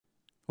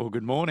Well,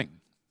 good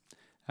morning.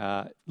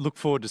 Look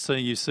forward to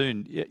seeing you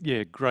soon.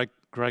 Yeah, great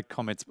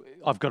comments.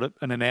 I've got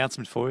an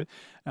announcement for you.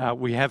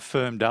 We have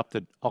firmed up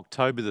that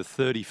October the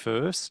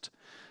 31st,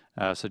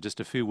 so just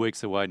a few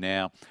weeks away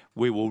now,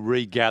 we will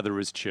regather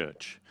as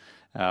church.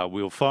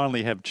 We'll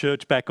finally have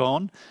church back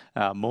on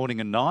morning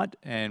and night,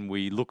 and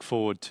we look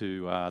forward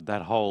to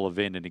that whole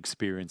event and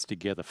experience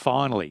together.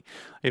 Finally,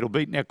 it'll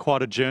be now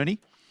quite a journey.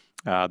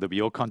 There'll be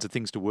all kinds of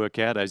things to work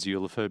out, as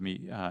you'll have heard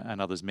me and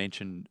others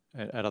mention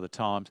at other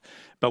times.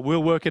 But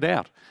we'll work it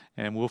out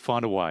and we'll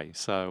find a way.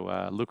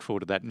 So look forward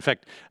to that. In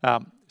fact,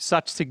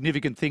 such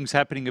significant things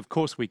happening. Of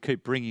course, we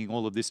keep bringing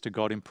all of this to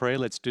God in prayer.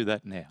 Let's do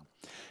that now.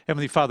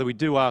 Heavenly Father, we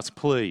do ask,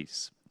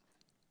 please,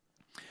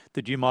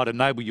 that you might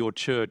enable your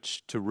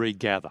church to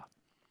regather,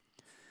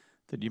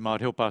 that you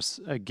might help us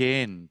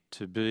again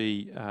to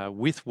be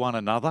with one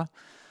another,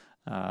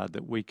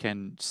 that we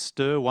can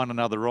stir one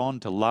another on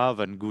to love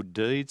and good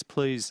deeds.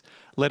 Please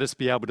let us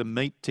be able to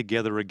meet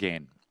together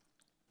again.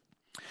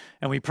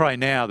 And we pray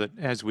now that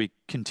as we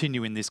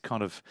continue in this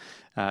kind of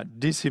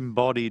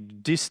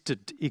disembodied,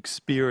 distant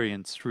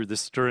experience through the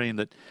stream,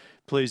 that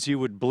please you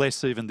would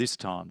bless even this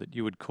time, that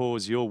you would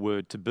cause your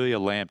word to be a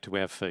lamp to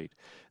our feet,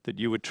 that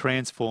you would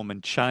transform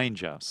and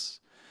change us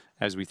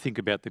as we think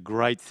about the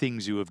great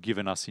things you have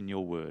given us in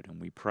your word.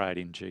 And we pray it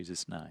in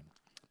Jesus' name.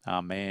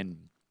 Amen.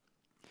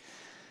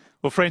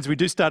 Well, friends, we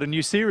do start a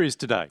new series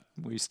today.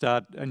 We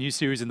start a new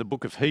series in the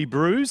book of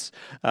Hebrews.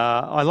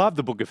 I love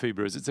the book of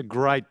Hebrews. It's a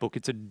great book.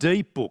 It's a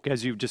deep book,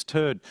 as you've just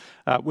heard.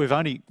 We're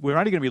only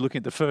going to be looking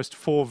at the first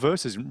 4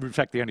 verses. In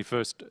fact, the only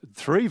first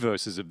 3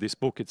 verses of this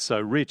book. It's so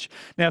rich.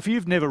 Now, if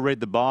you've never read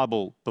the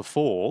Bible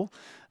before,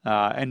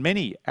 and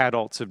many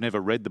adults have never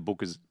read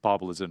the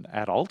Bible as an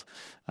adult.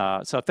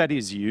 So if that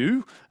is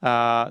you,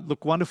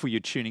 look, wonderful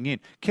you're tuning in.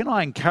 Can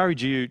I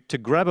encourage you to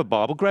grab a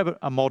Bible, grab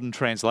a modern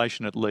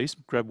translation at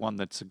least, grab one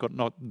that's got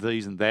not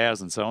these and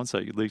thous and so on, so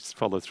you at least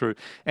follow through,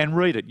 and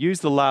read it. Use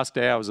the last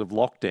hours of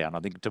lockdown. I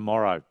think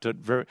tomorrow,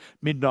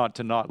 midnight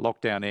tonight,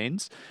 lockdown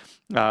ends.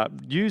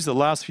 Use the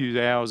last few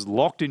hours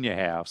locked in your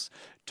house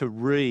to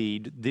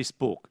read this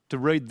book, to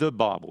read the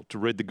Bible, to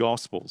read the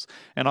Gospels.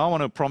 And I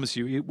want to promise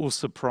you, it will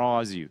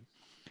surprise you.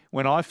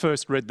 When I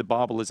first read the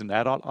Bible as an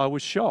adult, I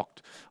was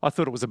shocked. I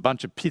thought it was a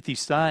bunch of pithy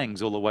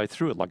sayings all the way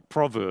through it, like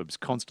proverbs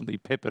constantly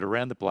peppered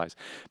around the place.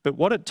 But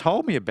what it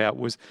told me about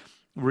was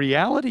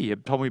reality.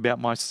 It told me about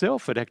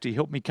myself. It actually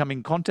helped me come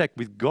in contact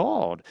with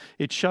God.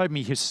 It showed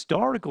me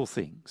historical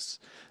things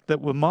that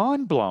were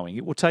mind-blowing.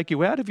 It will take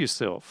you out of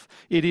yourself.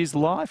 It is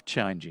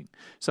life-changing.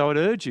 So I'd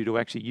urge you to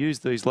actually use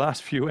these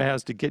last few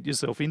hours to get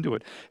yourself into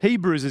it.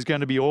 Hebrews is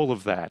going to be all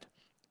of that.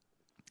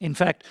 In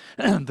fact,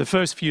 the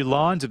first few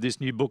lines of this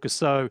new book are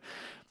so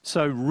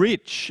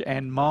rich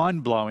and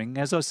mind-blowing.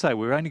 As I say,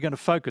 we're only going to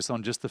focus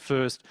on just the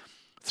first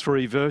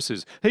 3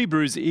 verses.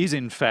 Hebrews is,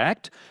 in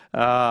fact,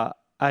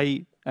 an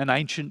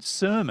ancient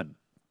sermon.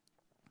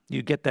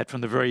 You get that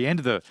from the very end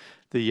of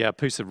the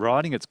piece of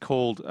writing. It's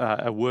called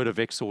a word of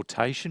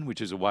exhortation, which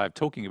is a way of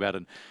talking about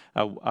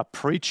a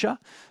preacher.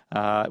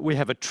 We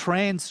have a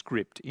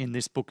transcript in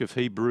this book of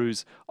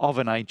Hebrews of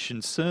an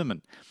ancient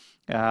sermon,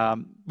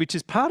 which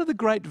is part of the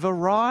great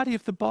variety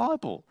of the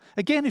Bible.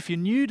 Again, if you're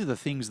new to the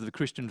things of the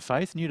Christian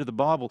faith, new to the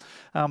Bible,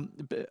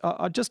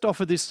 I just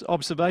offer this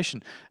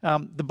observation.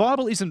 The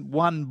Bible isn't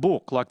one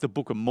book like the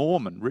Book of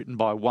Mormon written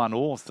by one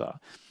author.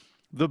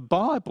 The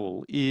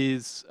Bible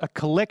is a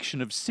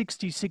collection of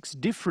 66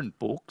 different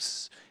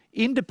books,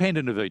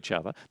 independent of each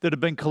other, that have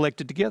been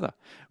collected together,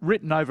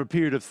 written over a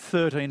period of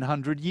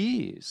 1,300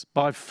 years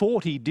by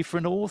 40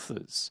 different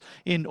authors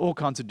in all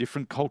kinds of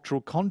different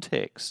cultural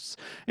contexts.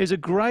 It's a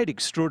great,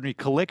 extraordinary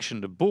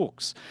collection of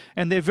books,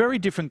 and they're very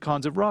different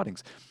kinds of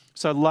writings.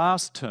 So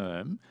last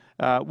term,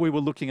 we were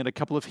looking at a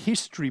couple of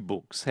history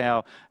books,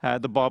 how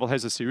the Bible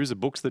has a series of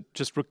books that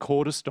just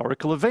record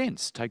historical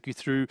events, take you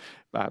through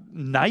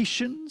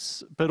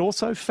nations, but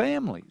also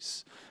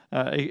families.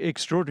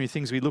 Extraordinary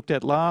things we looked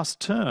at last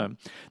term.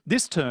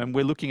 This term,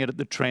 we're looking at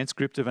the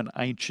transcript of an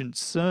ancient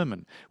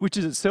sermon, which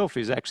in itself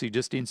is actually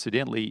just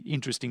incidentally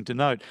interesting to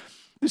note.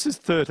 This is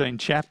 13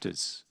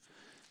 chapters.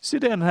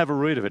 Sit down and have a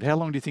read of it. How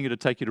long do you think it'll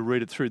take you to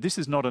read it through? This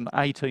is not an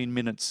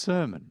 18-minute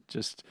sermon,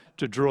 just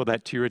to draw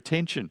that to your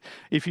attention.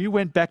 If you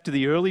went back to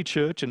the early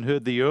church and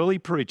heard the early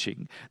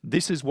preaching,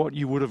 this is what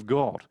you would have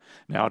got.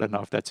 Now, I don't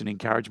know if that's an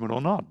encouragement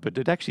or not, but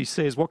it actually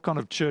says what kind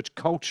of church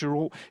culture,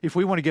 or if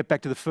we want to get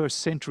back to the first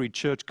century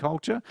church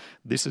culture,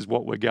 this is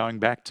what we're going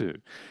back to.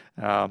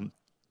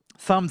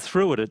 Thumb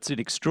through it, it's an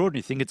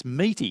extraordinary thing. It's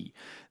meaty.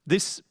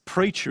 This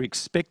preacher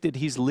expected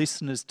his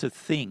listeners to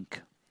think.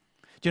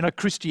 Do you know,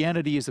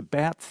 Christianity is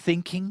about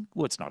thinking?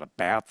 Well, it's not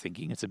about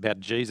thinking, it's about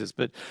Jesus,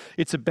 but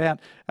it's about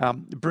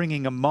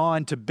bringing a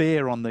mind to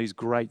bear on these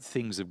great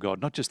things of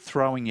God, not just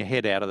throwing your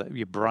head out of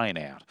your brain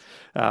out.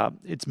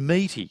 It's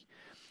meaty.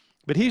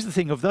 But here's the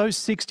thing, of those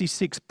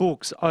 66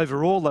 books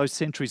over all those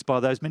centuries by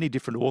those many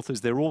different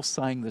authors, they're all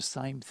saying the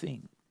same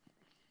thing.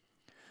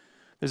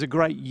 There's a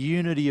great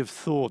unity of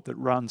thought that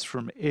runs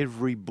from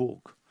every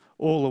book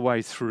all the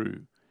way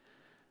through.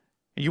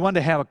 And you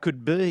wonder how it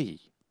could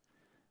be.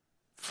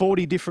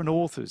 40 different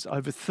authors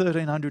over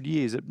 1,300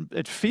 years.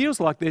 It feels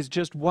like there's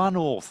just one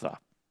author,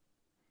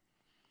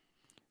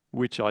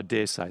 which I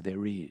dare say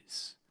there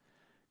is.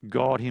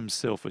 God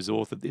himself has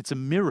authored. It's a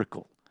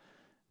miracle,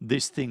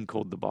 this thing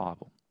called the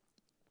Bible.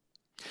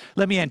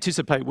 Let me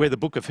anticipate where the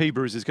book of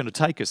Hebrews is going to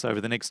take us over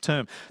the next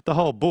term. The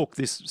whole book,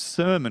 this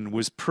sermon,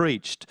 was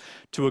preached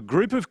to a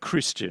group of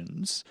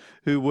Christians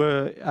who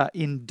were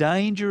in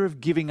danger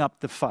of giving up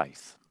the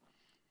faith.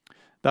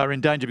 They were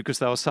in danger because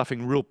they were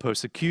suffering real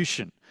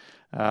persecution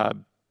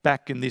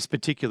back in this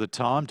particular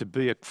time to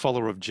be a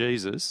follower of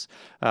Jesus.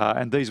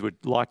 And these were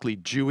likely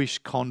Jewish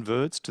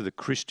converts to the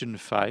Christian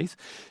faith.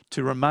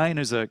 To remain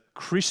as a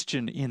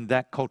Christian in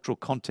that cultural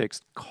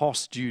context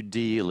cost you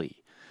dearly.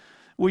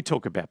 We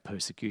talk about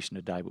persecution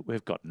today, but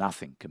we've got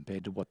nothing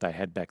compared to what they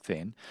had back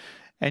then.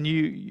 And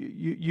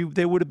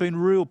there would have been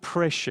real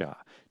pressure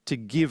to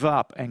give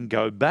up and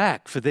go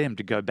back, for them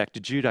to go back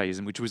to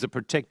Judaism, which was a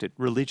protected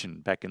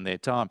religion back in their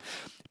time,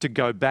 to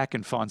go back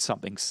and find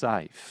something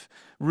safe.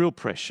 Real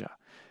pressure.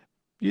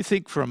 You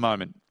think for a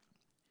moment,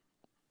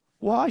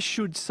 why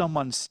should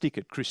someone stick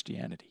at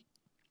Christianity?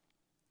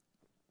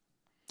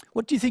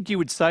 What do you think you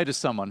would say to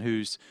someone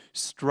who's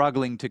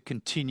struggling to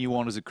continue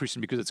on as a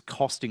Christian because it's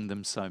costing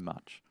them so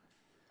much?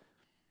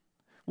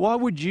 Why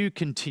would you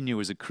continue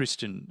as a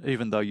Christian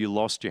even though you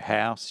lost your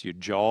house, your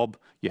job,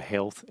 your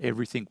health,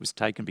 everything was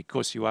taken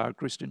because you are a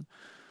Christian?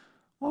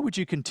 Why would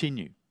you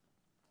continue?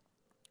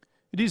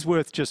 It is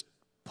worth just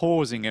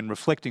pausing and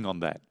reflecting on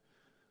that.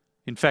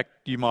 In fact,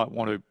 you might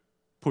want to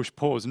push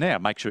pause now,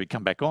 make sure you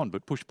come back on,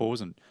 but push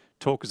pause and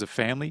talk as a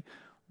family.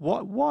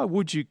 Why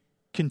would you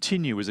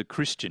continue as a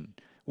Christian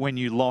when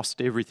you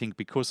lost everything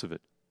because of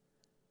it?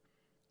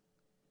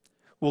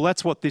 Well,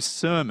 that's what this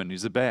sermon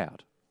is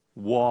about.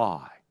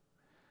 Why?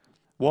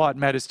 Why it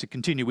matters to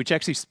continue, which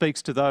actually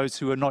speaks to those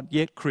who are not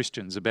yet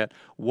Christians about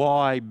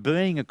why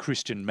being a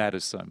Christian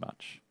matters so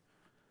much.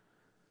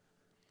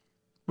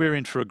 We're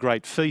in for a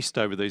great feast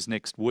over these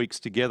next weeks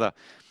together.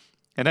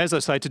 And as I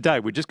say today,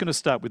 we're just going to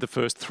start with the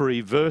first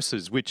 3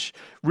 verses, which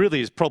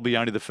really is probably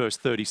only the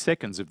first 30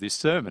 seconds of this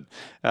sermon.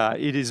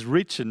 It is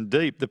rich and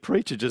deep. The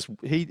preacher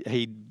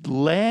he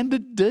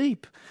landed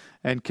deep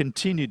and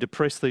continued to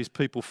press these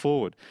people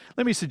forward.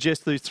 Let me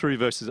suggest these 3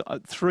 verses.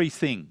 3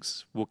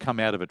 things will come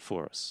out of it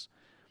for us.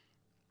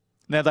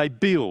 Now they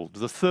build.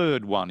 The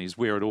third one is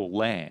where it all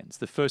lands.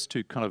 The first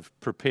 2 kind of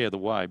prepare the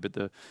way, but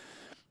the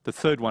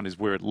third one is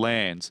where it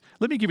lands.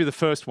 Let me give you the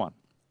first one.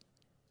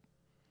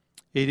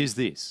 It is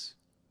this: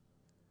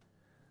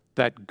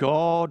 that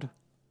God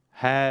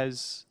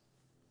has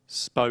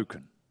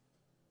spoken.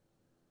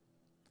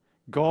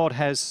 God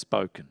has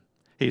spoken.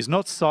 He is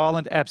not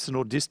silent, absent,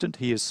 or distant.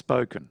 He has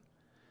spoken.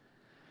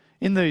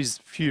 In these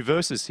few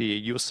verses here,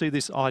 you'll see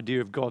this idea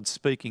of God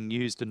speaking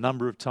used a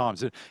number of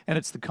times. And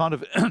it's the kind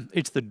of,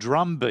 it's the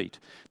drum beat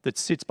that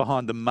sits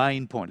behind the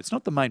main point. It's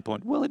not the main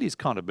point. Well, it is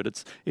kind of, but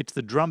it's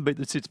the drum beat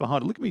that sits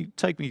behind it.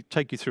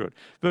 Take you through it.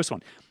 Verse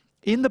 1.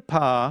 In the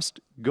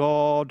past,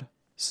 God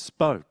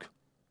spoke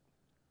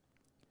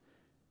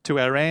to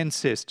our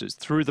ancestors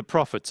through the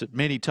prophets at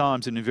many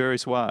times and in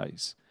various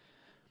ways.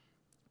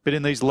 But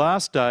in these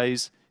last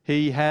days,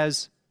 he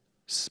has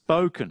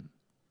spoken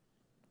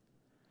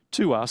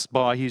to us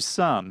by his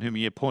Son, whom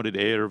he appointed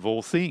heir of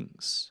all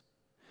things.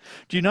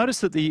 Do you notice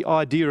that the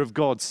idea of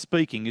God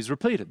speaking is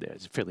repeated there?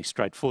 It's a fairly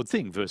straightforward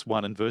thing, verse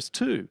 1 and verse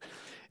 2.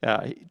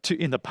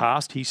 In the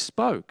past, he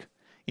spoke.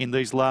 In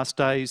these last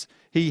days,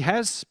 he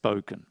has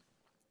spoken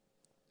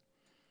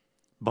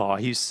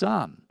by his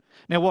Son.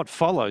 Now, what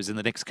follows in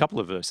the next couple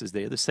of verses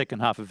there, the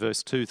second half of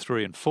verse 2,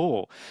 3 and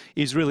 4,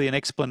 is really an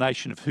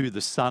explanation of who the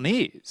Son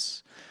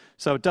is.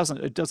 So it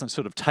doesn't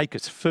sort of take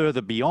us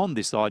further beyond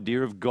this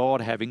idea of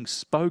God having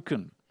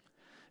spoken.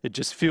 It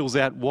just fills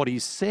out what he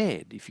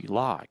said, if you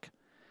like.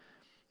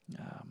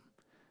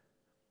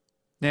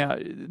 Now,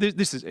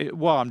 this is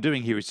what I'm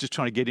doing here is just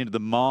trying to get into the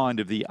mind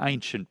of the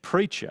ancient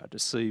preacher to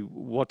see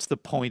what's the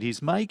point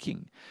he's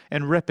making.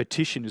 And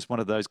repetition is one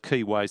of those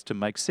key ways to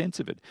make sense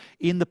of it.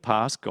 In the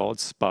past, God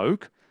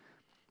spoke,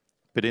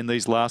 but in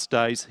these last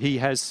days, he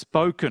has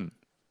spoken.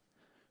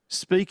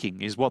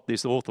 Speaking is what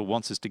this author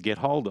wants us to get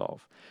hold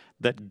of.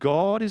 That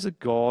God is a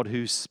God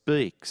who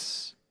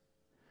speaks.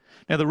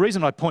 Now, the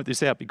reason I point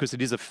this out, because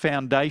it is a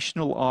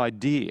foundational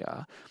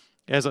idea.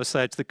 As I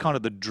say, it's the kind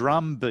of the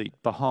drum beat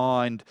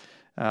behind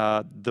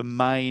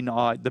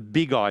the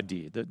big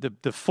idea,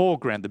 the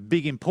foreground, the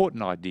big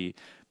important idea.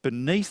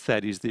 Beneath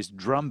that is this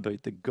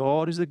drumbeat that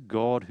God is a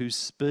God who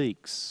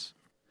speaks.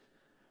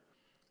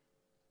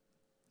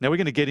 Now we're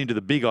going to get into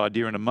the big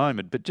idea in a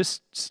moment, but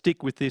just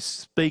stick with this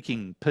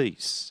speaking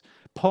piece.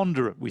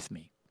 Ponder it with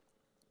me.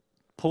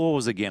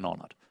 Pause again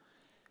on it.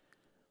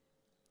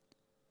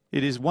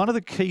 It is one of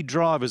the key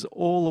drivers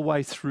all the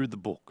way through the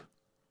book,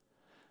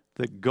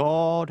 that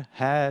God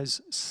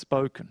has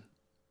spoken.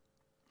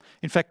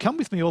 In fact, come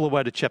with me all the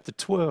way to chapter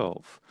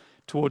 12,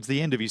 towards the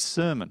end of his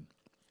sermon.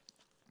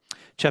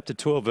 Chapter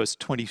 12, verse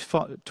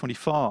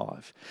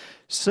 25.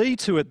 See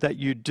to it that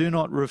you do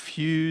not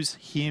refuse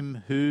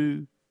him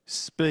who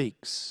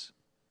speaks.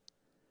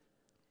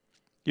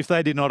 If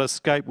they did not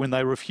escape when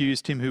they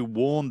refused him who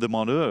warned them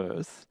on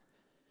earth,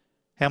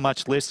 how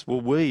much less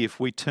will we if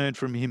we turn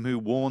from him who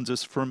warns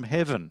us from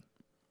heaven?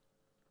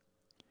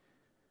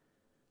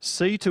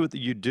 See to it that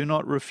you do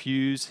not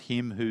refuse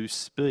him who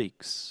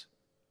speaks.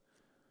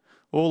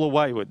 All the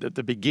way at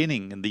the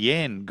beginning and the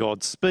end,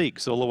 God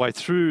speaks. All the way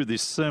through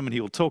this sermon,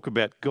 he'll talk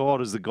about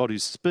God as the God who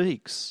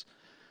speaks.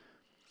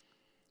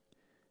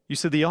 You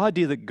see, the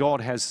idea that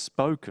God has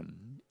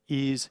spoken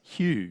is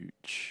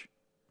huge.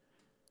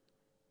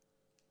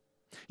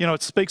 You know,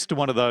 it speaks to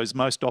one of those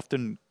most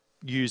often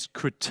used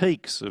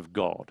critiques of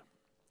God.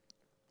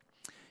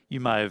 You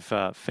may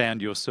have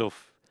found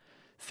yourself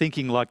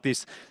thinking like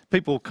this.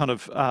 People kind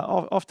of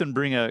often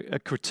bring a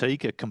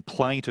critique, a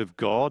complaint of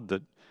God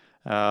that,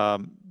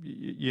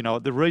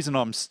 the reason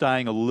I'm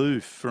staying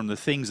aloof from the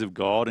things of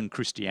God and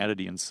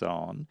Christianity and so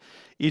on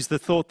is the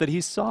thought that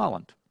he's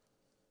silent.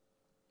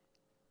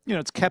 You know,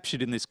 it's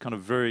captured in this kind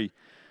of very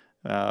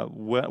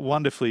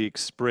wonderfully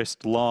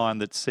expressed line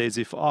that says,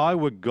 if I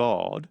were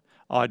God,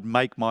 I'd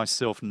make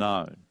myself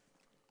known.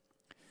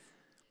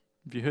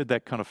 Have you heard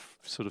that kind of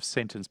sort of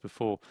sentence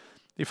before?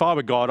 If I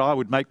were God, I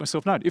would make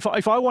myself known. If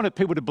I wanted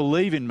people to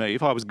believe in me,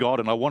 if I was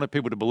God and I wanted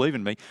people to believe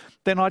in me,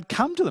 then I'd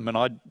come to them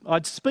and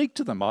I'd speak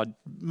to them. I'd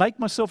make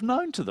myself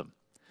known to them.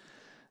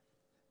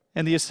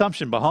 And the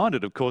assumption behind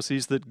it, of course,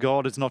 is that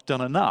God has not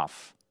done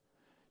enough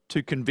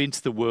to convince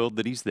the world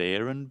that he's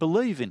there and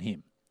believe in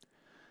him.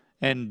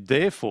 And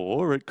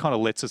therefore, it kind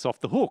of lets us off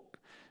the hook.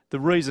 The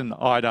reason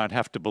I don't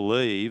have to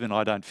believe and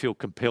I don't feel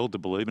compelled to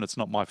believe, and it's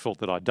not my fault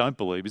that I don't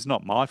believe, is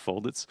not my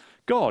fault. It's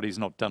God. He's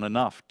not done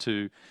enough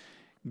to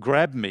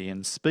grab me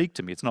and speak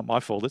to me. It's not my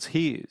fault. It's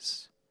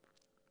his.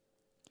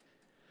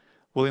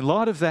 Well, in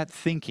light of that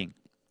thinking,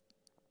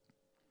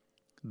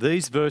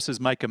 these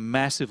verses make a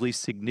massively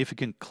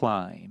significant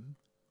claim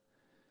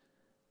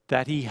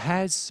that he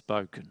has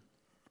spoken.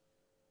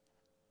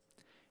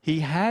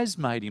 He has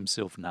made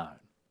himself known.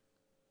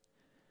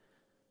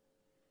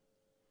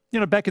 You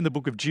know, back in the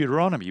book of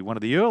Deuteronomy, one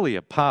of the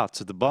earlier parts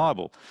of the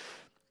Bible,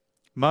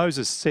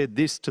 Moses said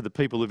this to the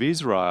people of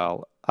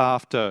Israel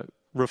after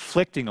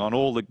reflecting on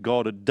all that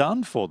God had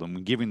done for them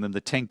and giving them the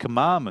 10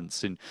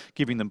 Commandments and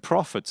giving them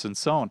prophets and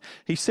so on.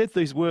 He said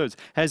these words,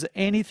 "Has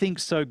anything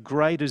so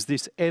great as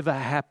this ever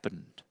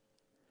happened?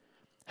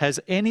 Has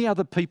any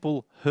other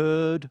people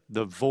heard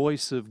the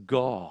voice of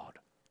God?"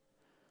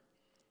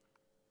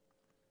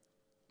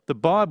 The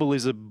Bible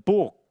is a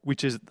book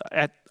which is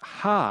at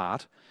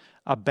heart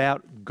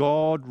about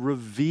God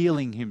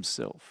revealing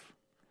himself.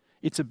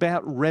 It's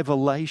about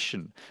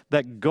revelation,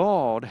 that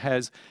God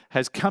has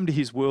come to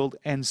his world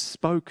and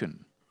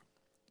spoken.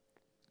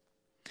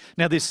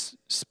 Now, this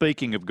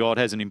speaking of God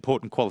has an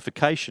important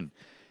qualification.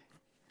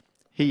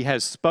 He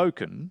has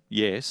spoken,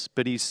 yes,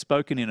 but he's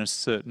spoken in a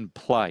certain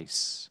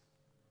place.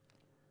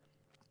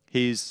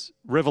 His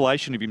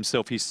revelation of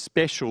himself, his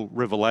special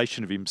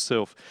revelation of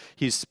himself,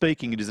 his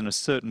speaking, it is in a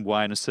certain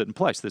way in a certain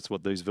place. That's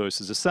what these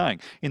verses are saying.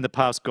 In the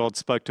past, God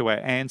spoke to our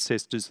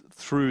ancestors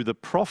through the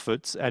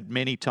prophets at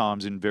many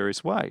times in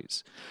various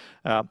ways.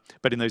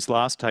 But in these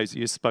last days,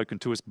 he has spoken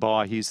to us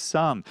by his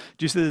Son.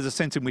 Do you see there's a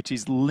sense in which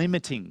he's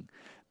limiting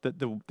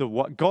that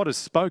what God has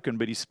spoken,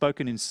 but he's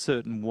spoken in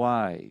certain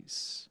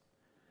ways.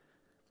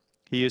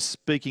 He is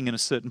speaking in a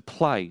certain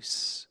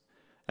place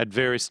at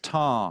various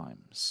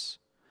times.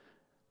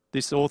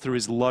 This author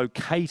is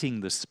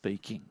locating the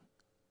speaking.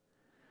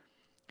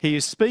 He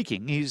is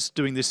speaking, he's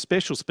doing this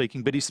special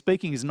speaking, but his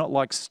speaking is not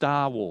like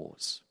Star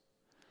Wars.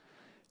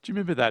 Do you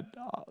remember that?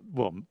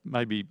 Well,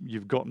 maybe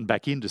you've gotten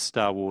back into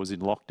Star Wars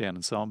in lockdown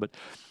and so on, but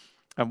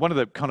one of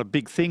the kind of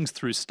big things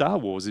through Star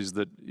Wars is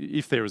that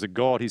if there is a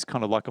God, he's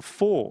kind of like a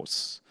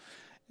force.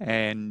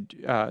 And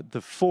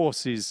the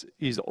force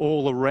is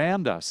all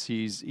around us.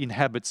 He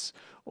inhabits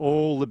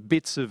all the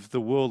bits of the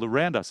world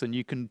around us, and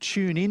you can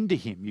tune into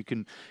him.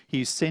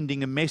 He's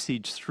sending a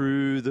message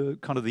through the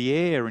kind of the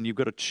air, and you've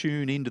got to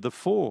tune into the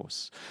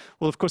force.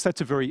 Well, of course,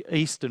 that's a very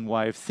Eastern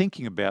way of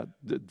thinking about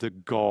the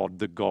God,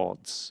 the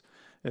gods,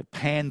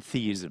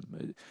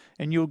 pantheism,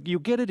 and you'll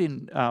get it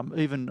in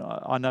even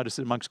I notice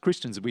that amongst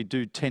Christians we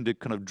do tend to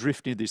kind of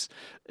drift into this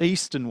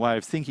Eastern way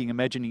of thinking,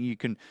 imagining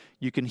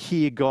you can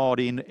hear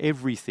God in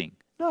everything.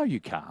 No, you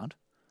can't.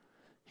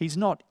 He's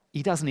not.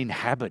 He doesn't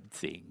inhabit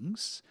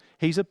things.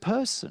 He's a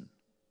person.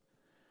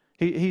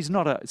 He's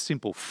not a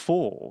simple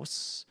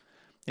force,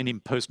 an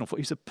impersonal force.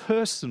 He's a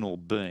personal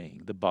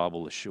being, the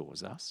Bible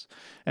assures us.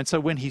 And so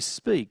when he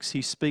speaks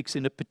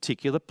in a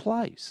particular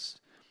place.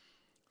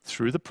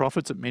 Through the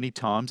prophets at many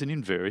times and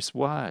in various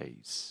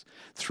ways.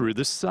 Through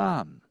the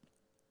Son.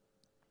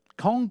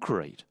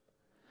 Concrete.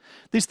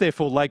 This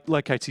therefore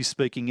locates his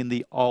speaking in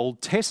the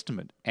Old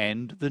Testament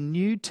and the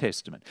New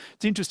Testament.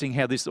 It's interesting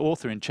how this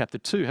author in chapter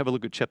 2, have a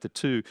look at chapter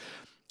 2,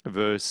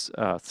 verse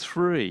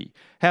 3.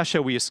 How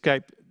shall we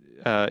escape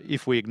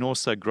if we ignore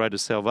so great a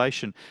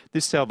salvation?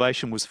 This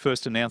salvation was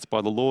first announced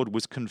by the Lord,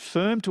 was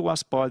confirmed to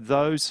us by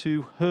those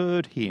who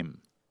heard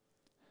him.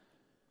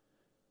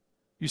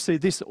 You see,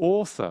 this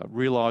author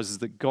realises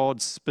that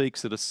God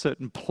speaks at a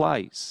certain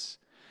place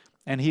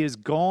And he has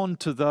gone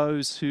to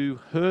those who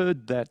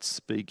heard that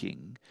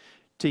speaking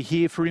to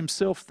hear for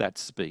himself that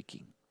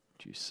speaking.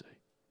 Do you see?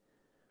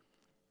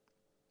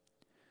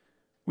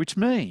 Which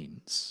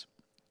means,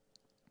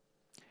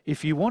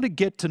 if you want to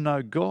get to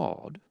know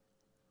God,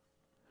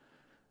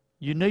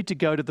 you need to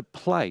go to the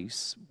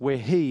place where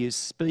he is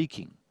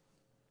speaking,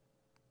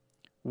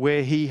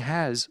 where he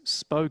has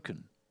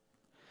spoken,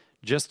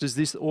 just as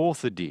this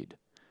author did,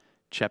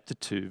 chapter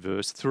 2,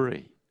 verse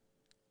 3.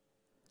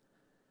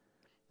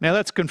 Now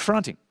that's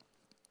confronting.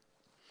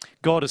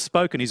 God has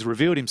spoken, he's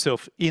revealed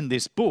himself in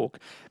this book,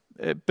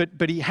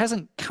 but he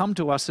hasn't come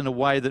to us in a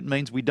way that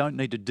means we don't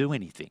need to do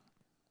anything.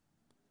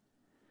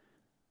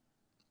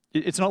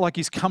 It's not like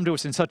he's come to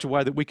us in such a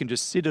way that we can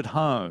just sit at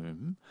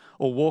home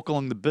or walk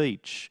along the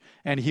beach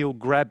and he'll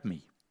grab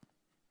me.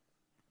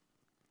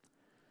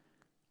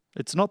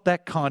 It's not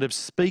that kind of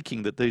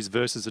speaking that these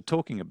verses are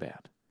talking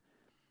about.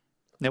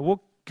 Now,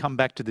 we'll come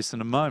back to this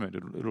in a moment.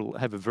 It'll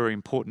have a very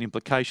important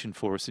implication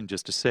for us in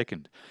just a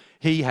second.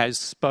 He has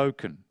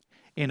spoken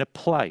in a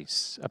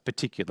place, a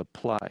particular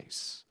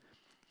place.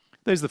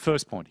 There's the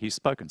first point. He's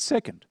spoken.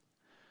 Second,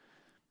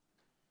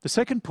 the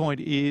second point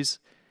is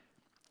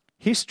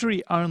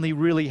history only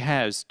really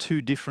has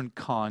two different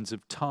kinds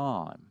of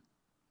time.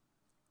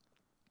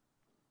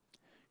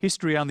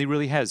 History only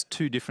really has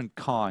two different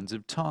kinds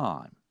of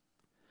time.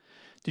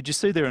 Did you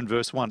see there in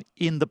verse 1,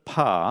 in the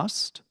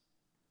past,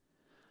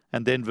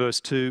 and then verse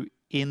 2,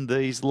 in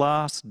these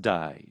last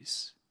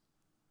days?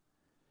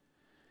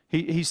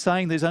 He's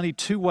saying there's only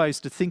two ways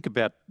to think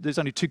about, there's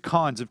only two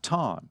kinds of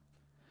time.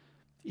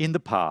 In the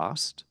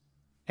past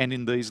and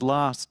in these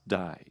last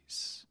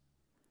days.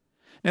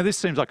 Now, this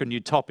seems like a new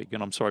topic,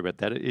 and I'm sorry about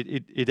that.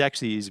 It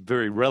actually is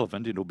very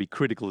relevant. It'll be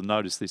critical to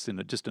notice this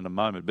just in a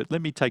moment, but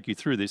let me take you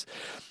through this.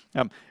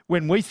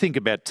 When we think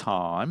about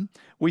time,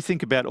 we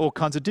think about all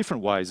kinds of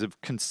different ways of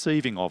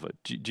conceiving of it.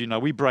 Do you know,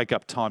 we break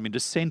up time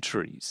into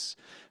centuries.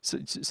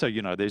 So,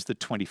 you know, there's the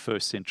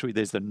 21st century,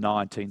 there's the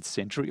 19th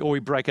century, or we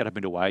break it up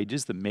into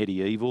ages, the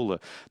medieval,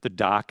 the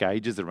Dark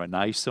Ages, the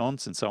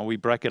Renaissance, and so on. We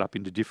break it up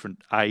into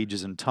different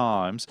ages and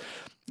times.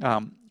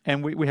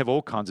 And we have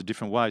all kinds of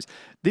different ways.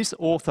 This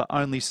author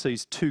only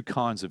sees two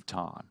kinds of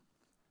time.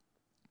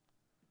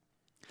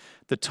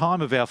 The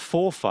time of our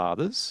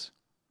forefathers,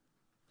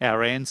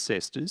 our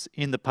ancestors.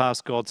 In the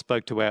past, God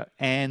spoke to our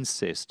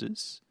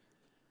ancestors.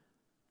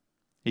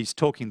 He's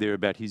talking there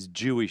about his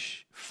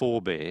Jewish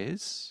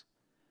forebears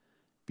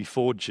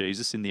before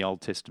Jesus in the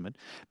Old Testament.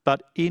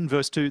 But in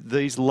verse 2,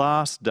 these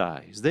last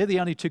days, they're the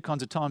only two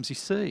kinds of times he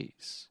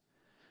sees.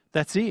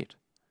 That's it.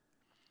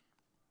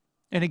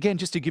 And again,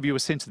 just to give you a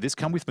sense of this,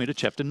 come with me to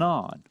chapter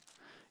 9.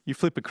 You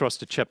flip across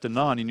to chapter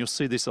 9 and you'll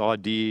see this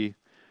idea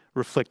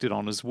reflected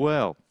on as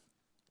well.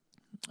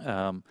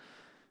 Look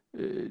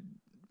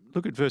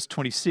at verse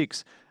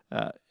 26.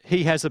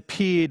 He has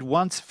appeared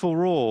once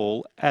for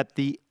all at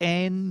the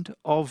end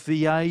of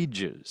the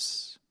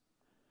ages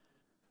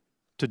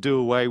to do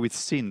away with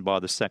sin by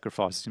the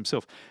sacrifices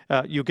himself.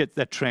 You'll get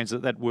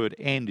that word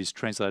end is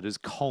translated as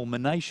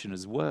culmination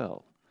as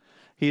well.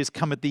 He has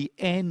come at the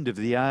end of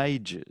the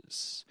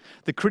ages.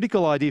 The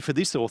critical idea for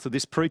this author,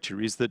 this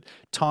preacher, is that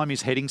time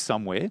is heading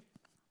somewhere.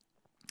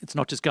 It's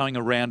not just going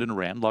around and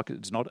around, like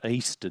it's not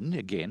Eastern,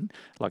 again,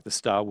 like the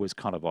Star Wars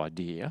kind of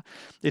idea.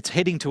 It's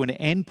heading to an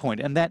end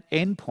point, and that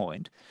end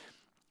point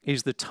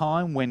is the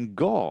time when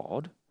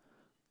God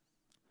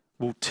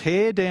will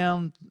tear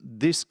down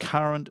this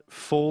current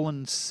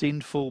fallen,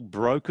 sinful,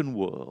 broken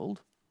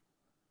world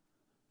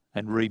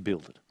and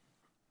rebuild it.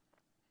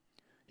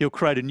 He'll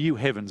create a new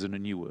heavens and a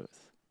new earth.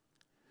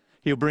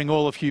 He'll bring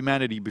all of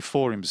humanity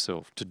before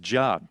himself to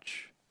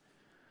judge,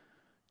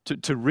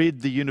 to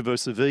rid the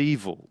universe of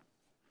evil,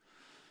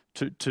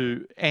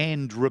 to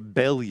end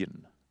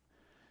rebellion,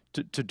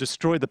 to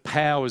destroy the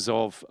powers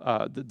of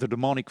the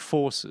demonic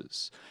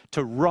forces,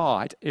 to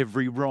right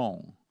every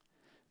wrong,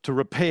 to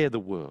repair the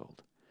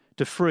world,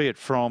 to free it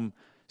from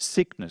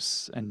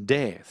sickness and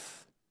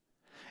death,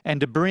 and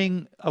to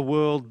bring a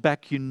world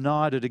back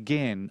united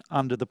again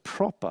under the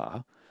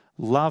proper,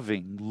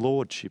 loving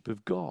lordship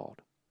of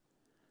God.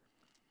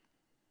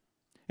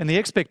 And the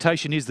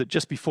expectation is that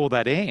just before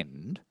that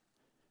end,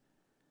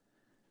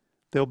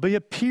 there'll be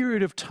a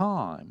period of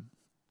time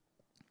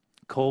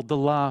called the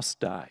last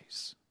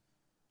days.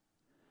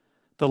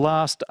 The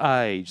last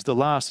age, the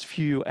last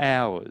few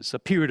hours, a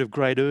period of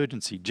great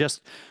urgency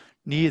just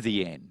near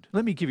the end.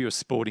 Let me give you a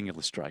sporting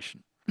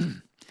illustration.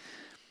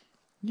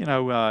 You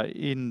know,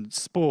 in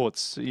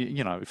sports,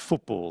 you know,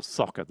 football,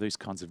 soccer, these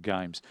kinds of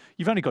games,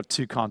 you've only got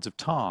two kinds of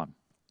time.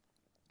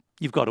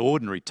 You've got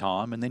ordinary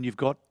time and then you've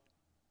got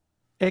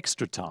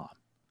extra time.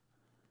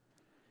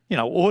 You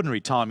know,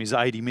 ordinary time is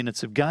 80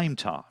 minutes of game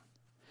time.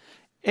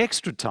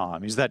 Extra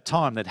time is that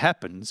time that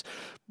happens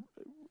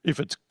if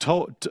it's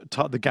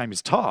the game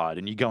is tied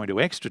and you go into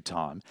extra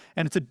time,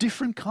 and it's a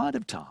different kind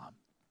of time.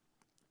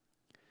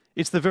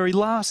 It's the very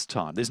last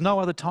time. There's no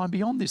other time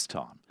beyond this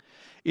time.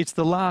 It's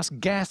the last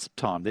gasp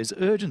time. There's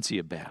urgency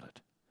about it.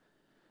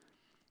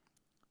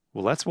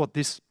 Well, that's what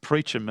this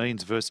preacher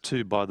means, verse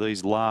 2, by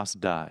these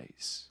last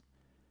days.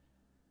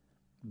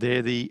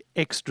 They're the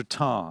extra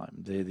time.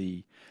 They're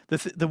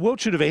the world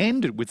should have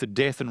ended with the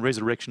death and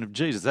resurrection of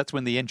Jesus. That's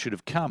when the end should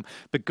have come.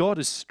 But God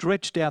has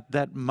stretched out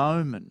that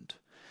moment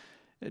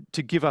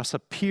to give us a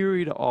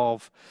period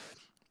of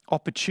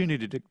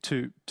opportunity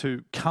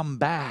to come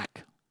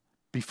back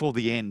before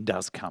the end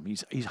does come.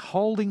 He's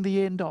holding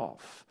the end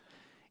off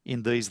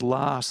in these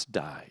last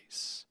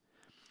days.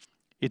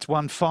 It's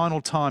one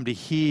final time to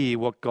hear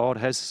what God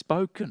has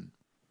spoken,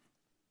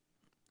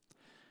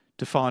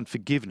 to find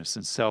forgiveness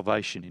and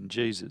salvation in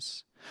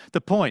Jesus.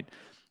 The point,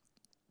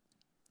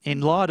 in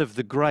light of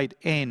the great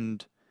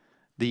end,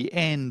 the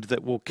end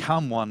that will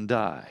come one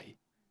day,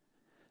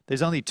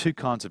 there's only two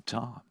kinds of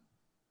time.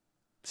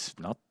 It's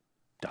not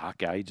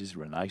Dark Ages,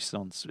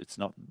 Renaissance, it's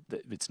not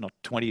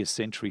 20th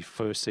century,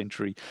 1st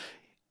century.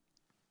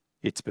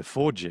 It's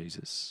before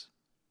Jesus,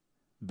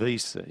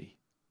 BC,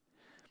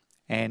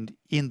 and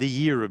in the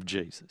year of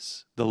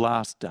Jesus, the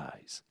last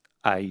days,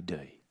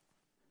 AD.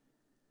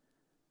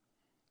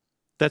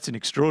 That's an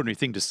extraordinary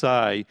thing to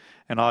say,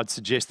 and I'd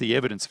suggest the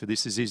evidence for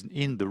this is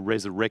in the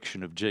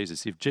resurrection of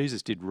Jesus. If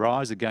Jesus did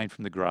rise again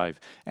from the grave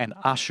and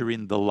usher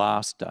in the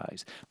last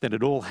days, then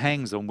it all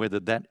hangs on whether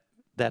that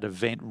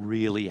event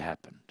really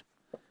happened.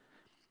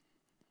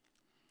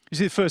 You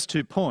see the first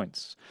 2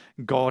 points.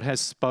 God has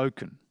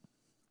spoken.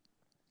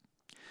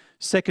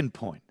 Second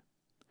point,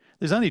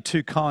 there's only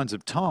two kinds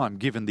of time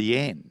given the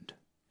end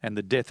and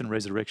the death and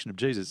resurrection of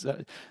Jesus.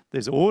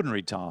 There's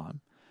ordinary time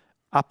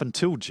up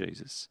until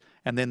Jesus,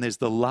 and then there's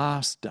the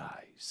last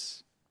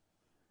days,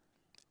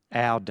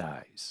 our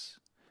days,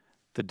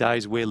 the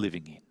days we're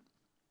living in.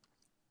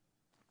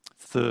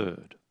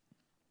 Third,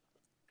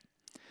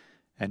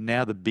 and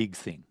now the big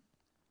thing.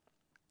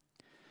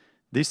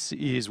 This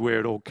is where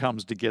it all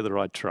comes together,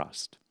 I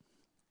trust.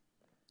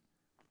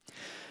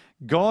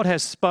 God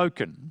has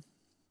spoken,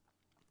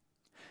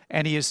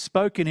 and he has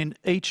spoken in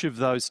each of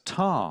those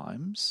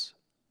times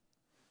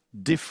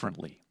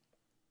differently.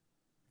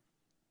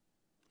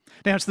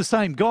 Now, it's the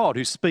same God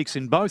who speaks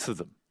in both of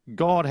them.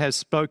 God has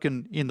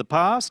spoken in the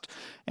past,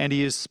 and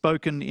he has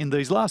spoken in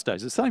these last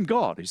days. The same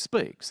God who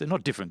speaks. They're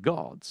not different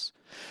gods.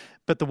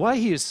 But the way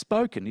he has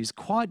spoken is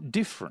quite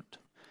different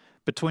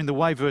between the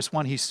way, verse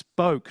 1, he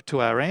spoke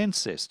to our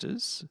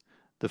ancestors,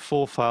 the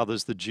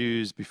forefathers, the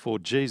Jews before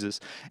Jesus,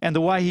 and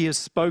the way he has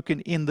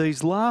spoken in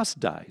these last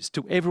days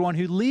to everyone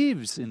who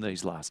lives in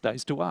these last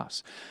days, to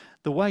us.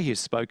 The way he has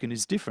spoken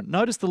is different.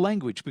 Notice the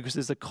language, because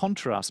there's a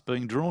contrast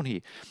being drawn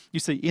here. You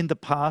see, in the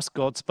past,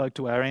 God spoke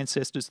to our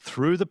ancestors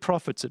through the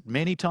prophets at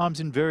many times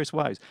in various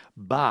ways.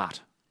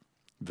 But,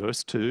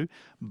 verse 2,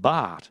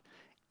 but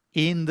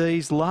in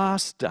these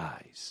last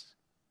days,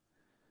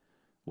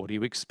 what do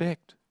you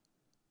expect?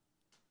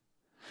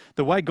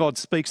 The way God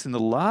speaks in the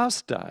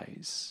last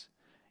days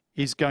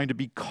is going to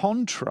be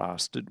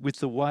contrasted with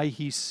the way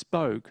he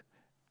spoke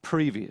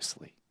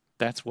previously.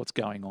 That's what's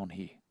going on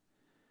here.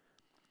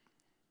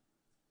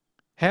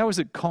 How is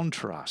it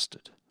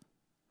contrasted?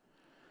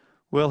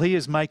 Well, he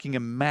is making a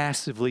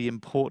massively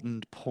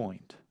important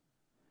point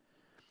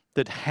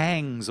that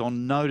hangs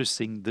on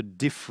noticing the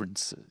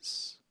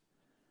differences,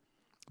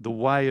 the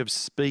way of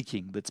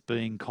speaking that's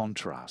being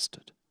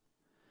contrasted.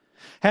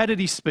 How did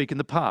he speak in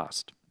the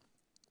past?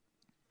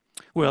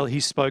 Well, he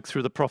spoke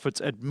through the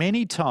prophets at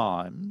many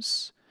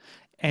times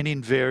and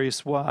in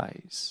various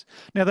ways.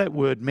 Now, that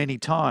word many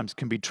times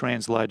can be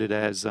translated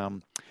as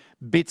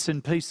bits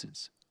and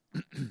pieces.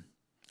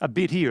 A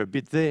bit here, a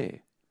bit there.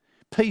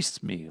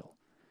 Piecemeal.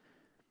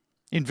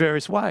 In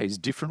various ways,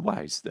 different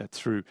ways.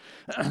 Through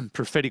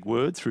prophetic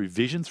word, through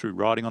vision, through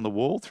writing on the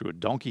wall, through a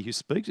donkey who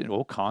speaks, and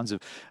all kinds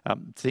of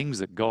things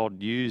that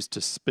God used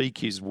to speak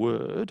his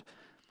word.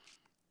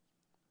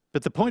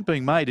 But the point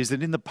being made is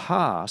that in the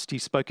past, he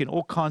spoke in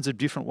all kinds of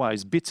different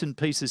ways, bits and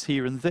pieces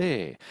here and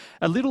there.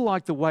 A little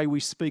like the way we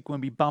speak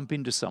when we bump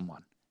into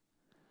someone.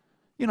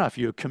 You know, if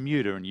you're a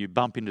commuter and you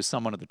bump into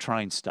someone at the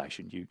train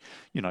station,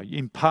 you know,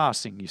 in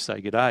passing, you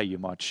say g'day, you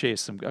might share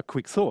a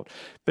quick thought.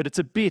 But it's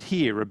a bit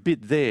here, a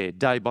bit there,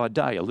 day by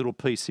day, a little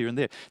piece here and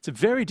there. It's a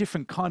very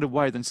different kind of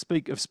way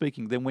of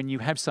speaking than when you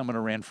have someone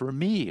around for a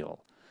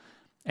meal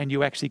and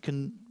you actually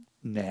can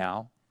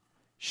now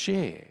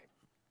share.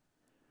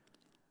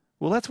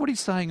 Well, that's what he's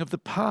saying of the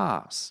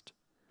past.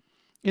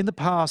 In the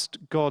past,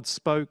 God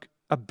spoke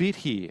a bit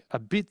here, a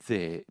bit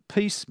there,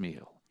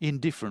 piecemeal, in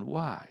different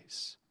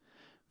ways.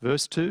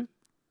 Verse 2,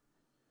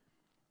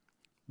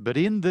 but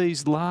in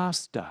these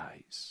last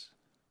days,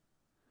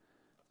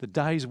 the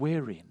days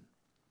we're in,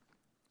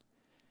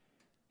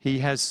 he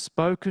has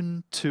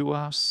spoken to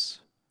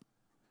us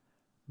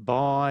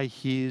by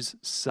his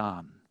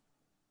Son.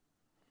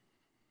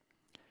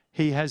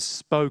 He has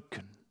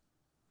spoken.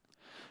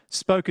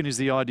 Spoken is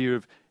the idea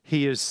of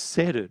he has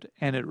said it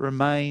and it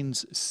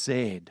remains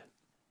said.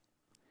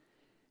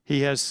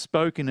 He has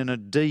spoken in a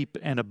deep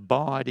and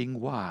abiding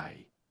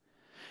way.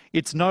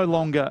 It's no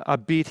longer a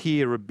bit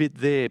here, a bit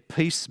there,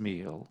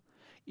 piecemeal.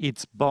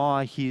 It's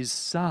by his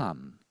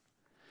Son,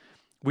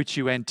 which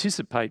you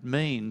anticipate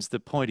means the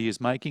point he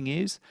is making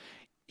is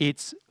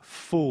it's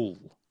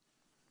full.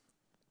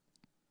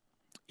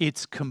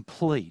 It's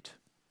complete.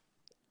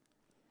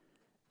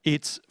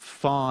 It's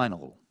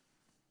final.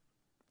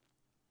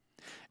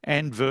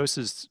 And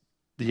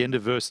the end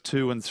of verse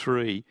 2 and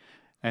 3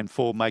 and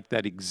 4 make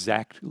that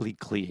exactly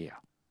clear.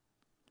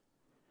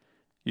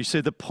 You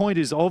see, the point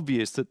is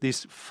obvious that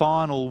this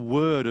final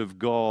word of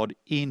God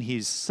in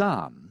his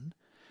Son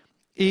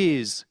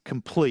is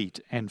complete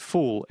and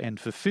full and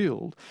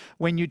fulfilled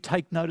when you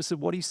take notice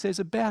of what he says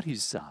about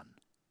his Son.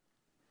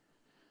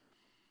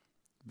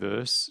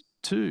 Verse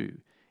 2,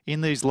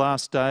 in these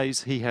last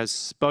days he has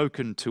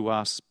spoken to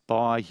us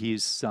by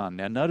his Son.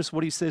 Now notice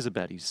what he says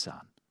about his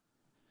Son.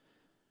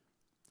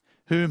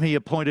 Whom he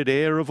appointed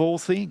heir of all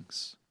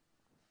things,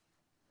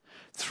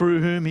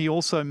 through whom he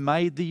also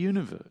made the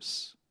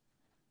universe.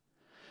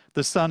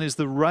 The Son is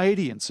the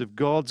radiance of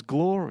God's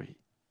glory,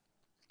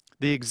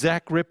 the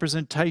exact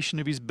representation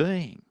of his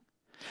being,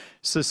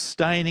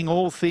 sustaining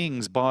all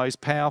things by his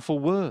powerful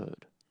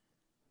word.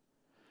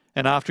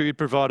 And after he had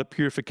provided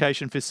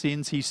purification for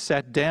sins, he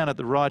sat down at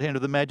the right hand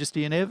of the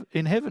Majesty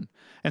in heaven,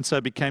 and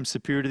so became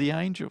superior to the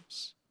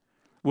angels.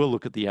 We'll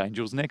look at the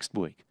angels next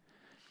week.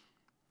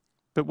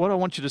 But what I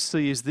want you to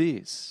see is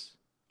this.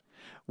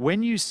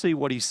 When you see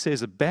what he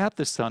says about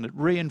the Son, it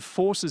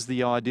reinforces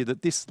the idea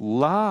that this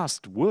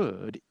last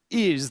word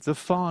is the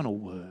final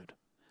word.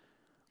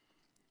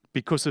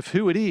 Because of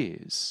who it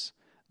is,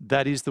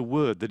 that is the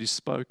word that is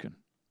spoken.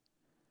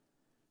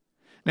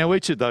 Now,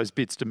 each of those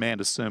bits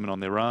demand a sermon on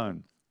their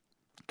own.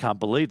 Can't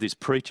believe this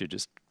preacher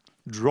just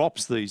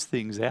drops these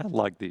things out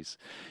like this.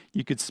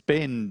 You could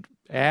spend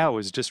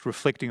hours just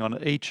reflecting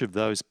on each of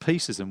those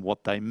pieces and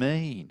what they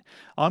mean.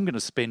 I'm going to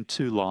spend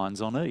 2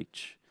 lines on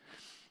each.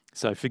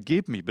 So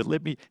forgive me, but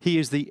he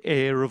is the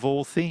heir of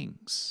all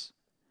things.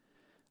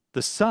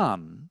 The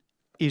Son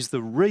is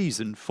the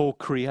reason for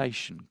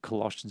creation,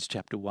 Colossians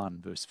chapter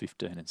 1, verse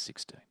 15 and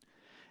 16.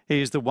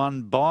 He is the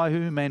one by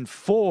whom and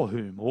for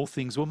whom all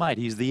things were made.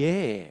 He's the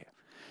heir.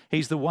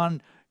 He's the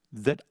one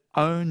that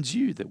owns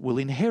you, that will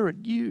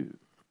inherit you.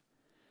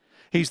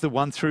 He's the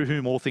one through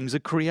whom all things are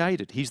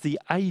created. He's the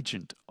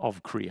agent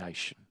of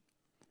creation.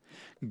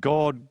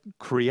 God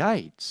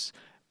creates,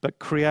 but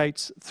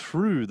creates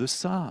through the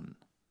Son.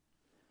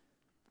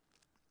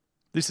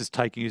 This is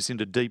taking us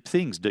into deep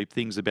things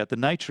about the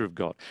nature of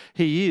God.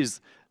 He is,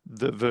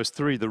 verse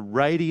 3, the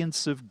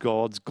radiance of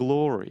God's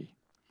glory.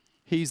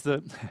 He's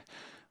an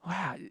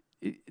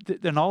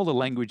older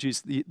language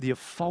is the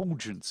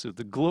effulgence of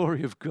the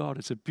glory of God.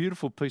 It's a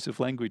beautiful piece of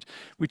language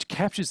which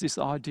captures this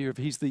idea of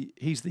he's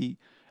the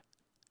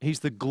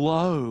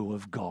glow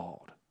of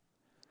God.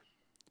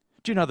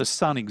 Do you know the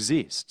sun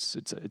exists?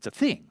 It's a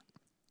thing.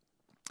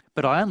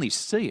 But I only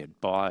see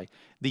it by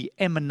the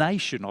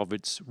emanation of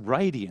its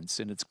radiance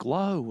and its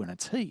glow and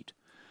its heat.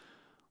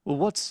 Well,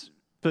 what's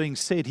being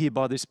said here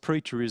by this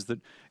preacher is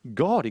that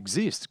God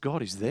exists,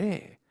 God is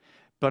there.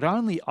 But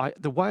only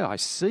the way I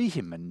see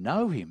him and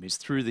know him is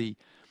through the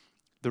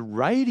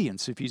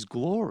radiance of his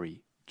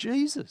glory,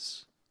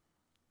 Jesus.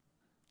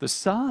 The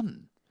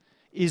Son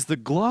is the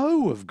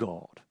glow of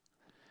God,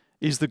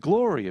 is the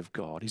glory of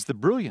God, is the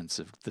brilliance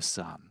of the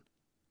Son.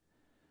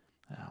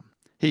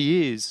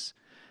 He is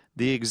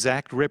the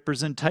exact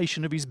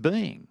representation of his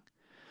being,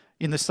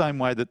 in the same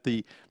way that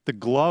the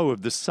glow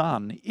of the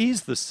sun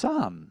is the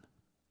sun.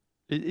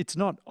 It's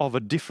not of a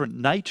different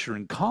nature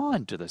and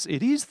kind to this.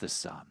 It is the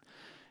sun.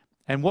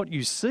 And what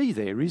you see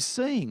there is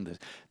seeing this.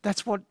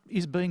 That's what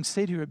is being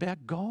said here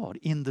about God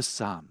in the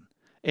Son.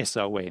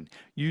 S-O-N.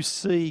 You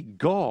see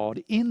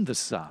God in the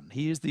Son.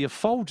 He is the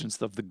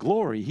effulgence of the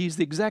glory. He is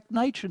the exact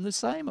nature and the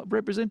same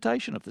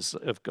representation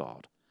of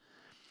God.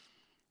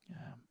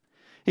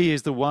 He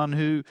is the one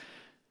who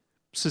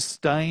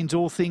sustains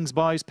all things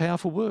by his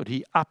powerful word.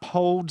 He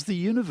upholds the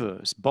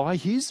universe by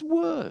his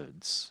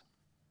words.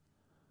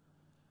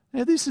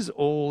 Now, this is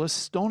all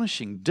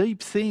astonishing,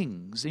 deep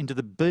things into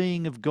the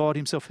being of God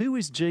himself. Who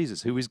is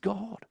Jesus? Who is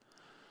God?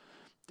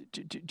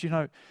 Do you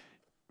know,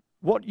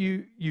 what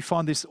you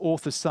find this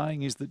author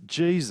saying is that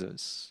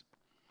Jesus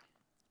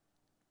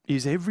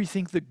is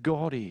everything that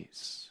God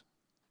is,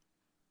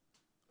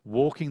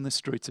 walking the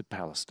streets of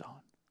Palestine.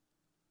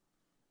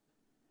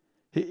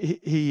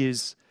 He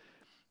is,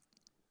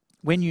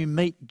 when you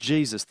meet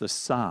Jesus the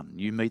Son,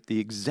 you meet the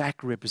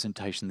exact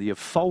representation, the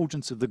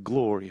effulgence of the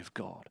glory of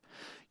God.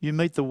 You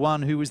meet the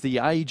one who is the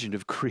agent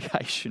of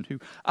creation, who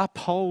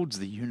upholds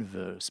the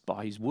universe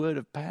by his word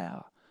of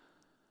power.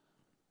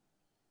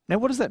 Now,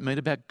 what does that mean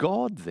about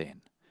God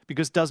then?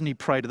 Because doesn't he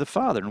pray to the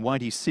Father, and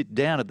won't he sit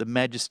down at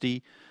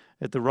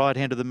the right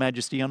hand of the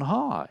Majesty on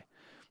high?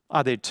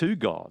 Are there two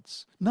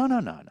gods? No.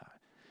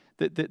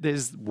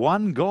 There's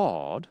one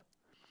God,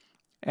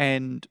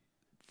 and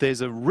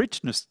there's a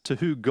richness to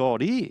who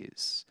God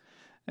is.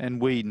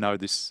 And we know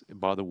this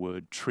by the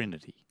word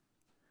Trinity.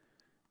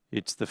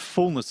 It's the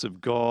fullness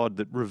of God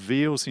that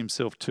reveals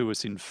himself to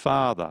us in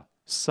Father,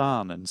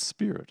 Son, and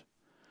Spirit.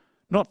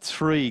 Not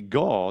three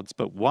gods,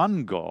 but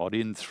one God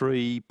in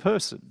three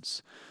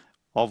persons,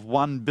 of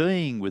one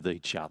being with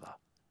each other.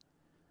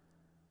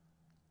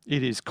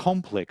 It is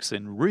complex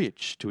and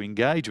rich to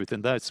engage with,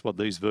 and that's what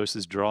these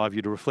verses drive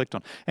you to reflect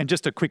on. And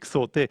just a quick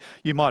thought there,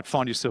 you might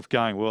find yourself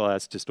going, well,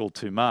 that's just all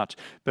too much.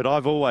 But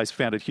I've always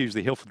found it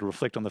hugely helpful to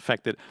reflect on the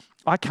fact that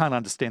I can't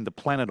understand the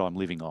planet I'm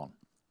living on.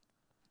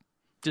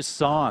 Just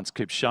science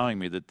keeps showing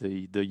me that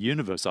the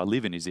universe I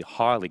live in is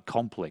highly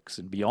complex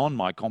and beyond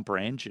my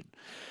comprehension.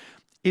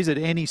 Is it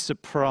any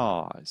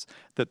surprise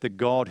that the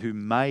God who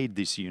made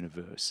this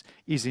universe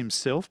is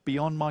himself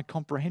beyond my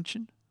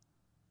comprehension?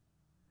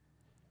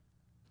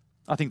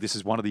 I think this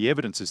is one of the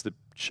evidences that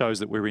shows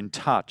that we're in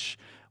touch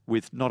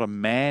with not a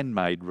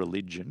man-made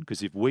religion,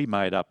 because if we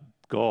made up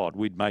God,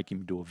 we'd make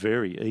him do a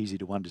very easy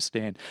to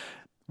understand.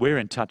 We're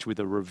in touch with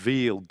a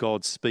revealed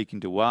God speaking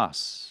to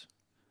us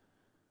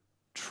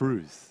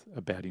truth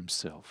about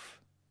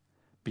himself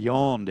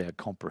beyond our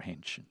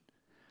comprehension.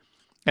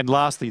 And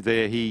lastly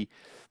there,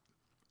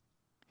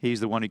 he's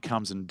the one who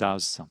comes and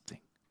does something.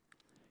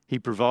 He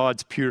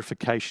provides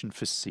purification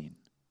for sin.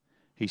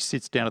 He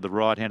sits down at the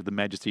right hand of the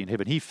Majesty in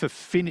heaven. He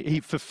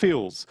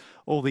fulfills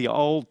all the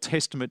Old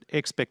Testament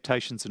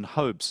expectations and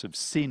hopes of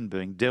sin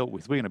being dealt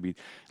with. We're going to be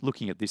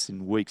looking at this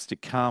in weeks to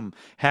come.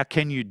 How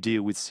can you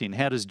deal with sin?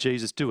 How does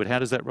Jesus do it? How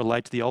does that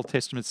relate to the Old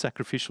Testament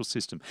sacrificial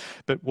system?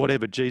 But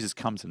whatever, Jesus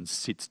comes and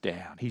sits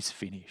down. He's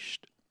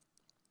finished.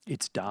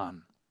 It's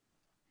done.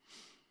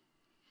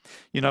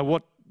 You know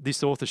what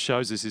this author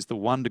shows us is the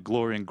wonder,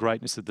 glory and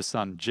greatness of the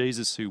Son,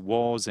 Jesus, who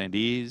was and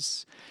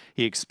is.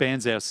 He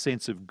expands our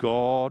sense of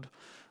God,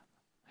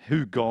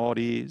 who God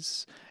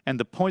is. And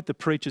the point the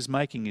preacher's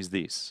making is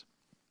this.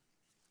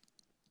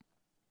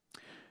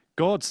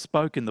 God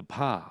spoke in the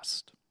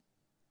past,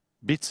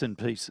 bits and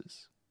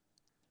pieces.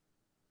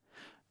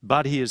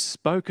 But he has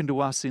spoken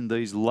to us in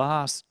these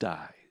last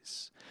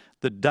days,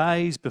 the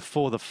days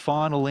before the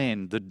final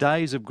end, the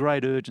days of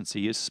great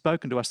urgency. He has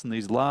spoken to us in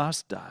these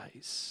last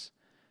days.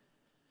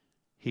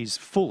 His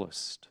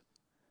fullest,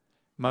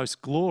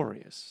 most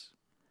glorious,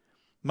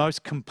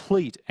 most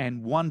complete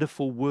and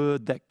wonderful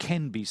word that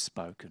can be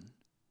spoken,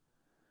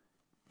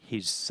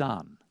 his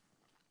Son.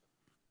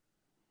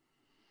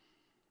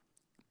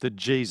 The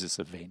Jesus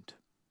event.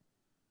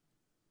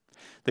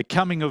 The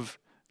coming of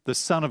the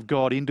Son of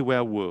God into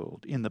our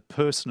world in the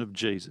person of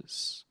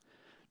Jesus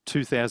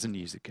 2,000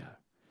 years ago.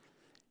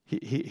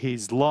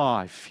 His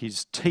life,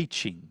 his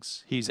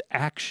teachings, his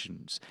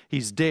actions,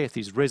 his death,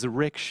 his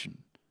resurrection.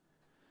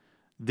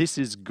 This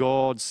is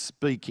God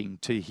speaking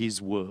to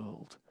his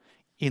world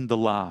in the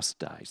last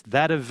days.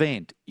 That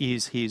event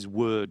is his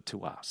word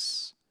to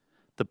us.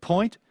 The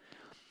point,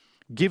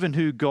 given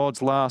who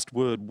God's last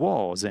word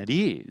was and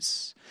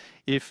is,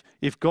 if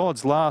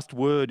God's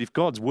word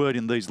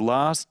in these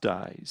last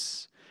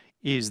days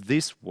is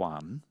this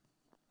one,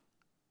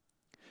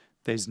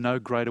 there's no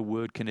greater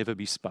word can ever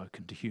be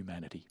spoken to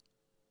humanity.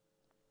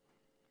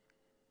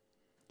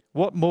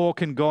 What more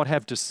can God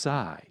have to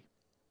say?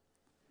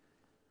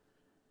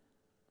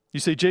 You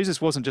see, Jesus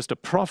wasn't just a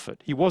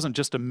prophet. He wasn't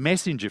just a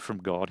messenger from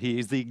God. He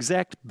is the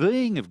exact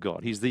being of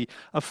God. He's the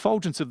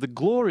effulgence of the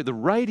glory, the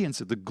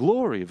radiance of the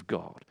glory of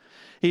God.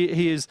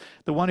 He is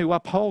the one who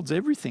upholds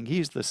everything. He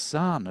is the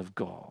Son of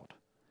God.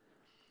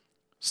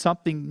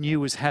 Something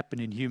new has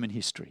happened in human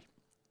history.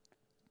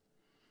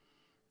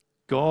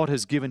 God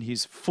has given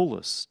his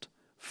fullest,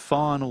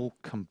 final,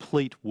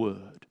 complete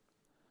word,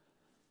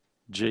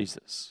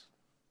 Jesus.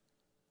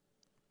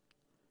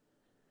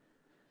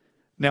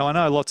 Now, I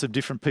know lots of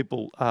different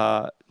people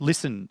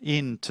listen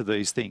in to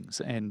these things,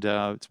 and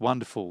it's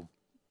wonderful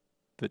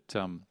that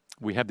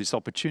we have this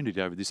opportunity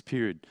over this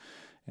period,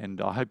 and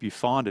I hope you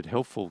find it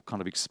helpful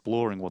kind of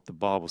exploring what the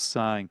Bible's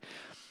saying.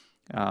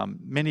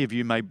 Many of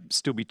you may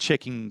still be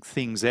checking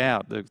things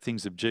out, the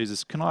things of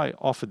Jesus. Can I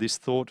offer this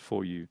thought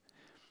for you?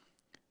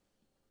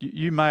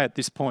 You may at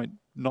this point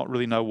not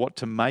really know what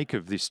to make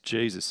of this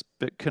Jesus,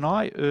 but can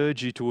I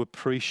urge you to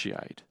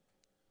appreciate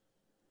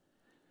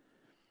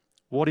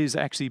what is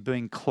actually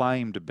being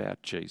claimed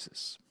about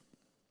Jesus?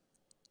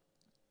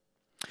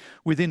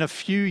 Within a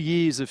few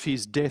years of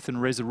his death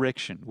and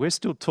resurrection, we're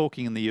still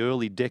talking in the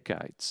early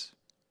decades.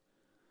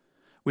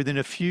 Within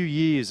a few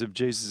years of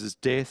Jesus'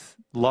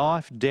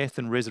 life, death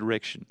and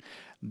resurrection,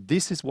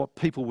 this is what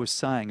people were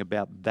saying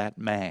about that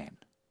man.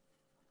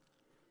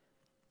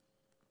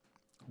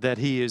 That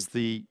he is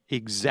the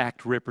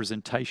exact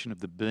representation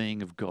of the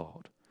being of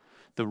God,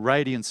 the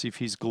radiance of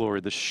his glory,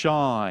 the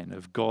shine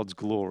of God's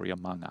glory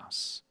among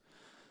us,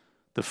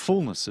 the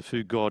fullness of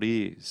who God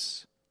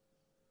is.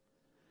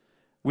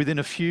 Within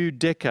a few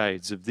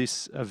decades of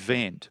this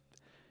event,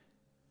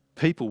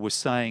 people were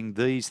saying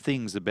these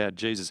things about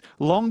Jesus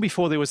long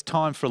before there was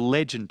time for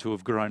legend to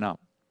have grown up.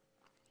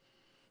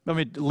 I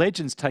mean,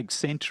 legends take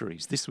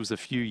centuries. This was a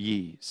few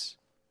years.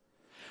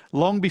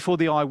 Long before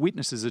the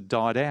eyewitnesses had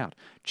died out.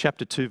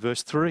 Chapter 2,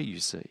 verse 3, you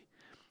see.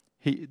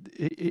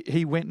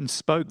 He went and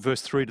spoke,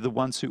 verse 3, to the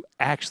ones who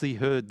actually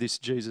heard this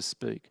Jesus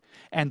speak.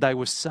 And they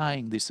were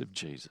saying this of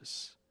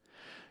Jesus.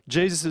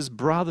 Jesus'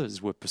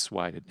 brothers were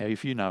persuaded. Now,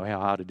 if you know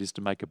how hard it is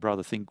to make a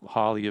brother think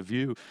highly of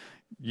you,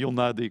 you'll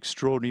know the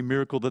extraordinary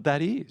miracle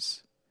that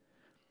is.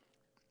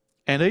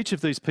 And each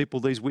of these people,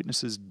 these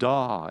witnesses,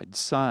 died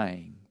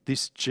saying,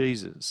 this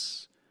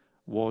Jesus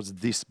was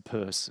this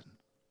person.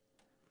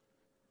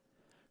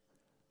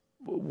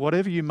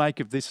 Whatever you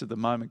make of this at the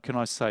moment, can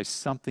I say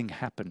something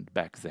happened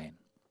back then?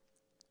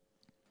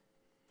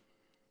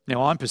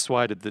 Now, I'm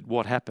persuaded that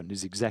what happened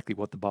is exactly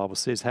what the Bible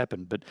says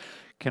happened, but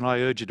can I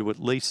urge you to at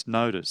least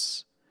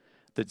notice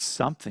that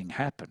something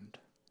happened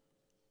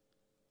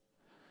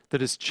that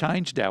has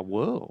changed our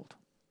world?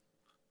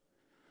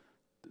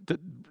 That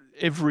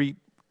every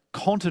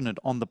continent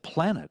on the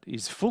planet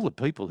is full of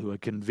people who are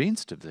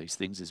convinced of these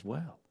things as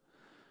well.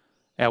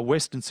 Our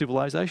Western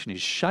civilization is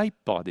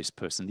shaped by this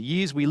person. The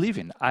years we live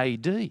in,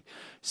 AD,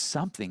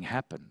 something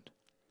happened.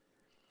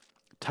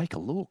 Take a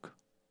look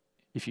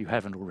if you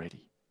haven't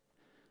already.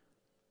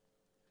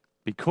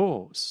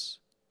 Because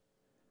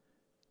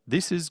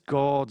this is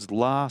God's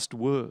last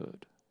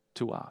word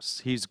to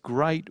us, His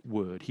great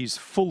word, His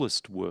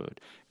fullest word.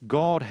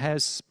 God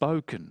has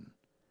spoken.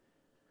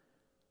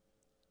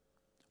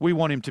 We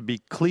want Him to be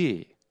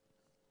clear.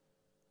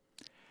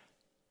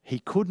 He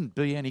couldn't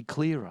be any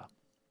clearer.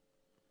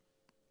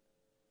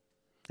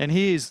 And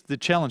here's the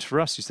challenge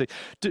for us, you see.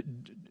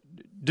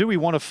 Do we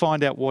want to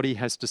find out what He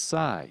has to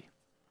say?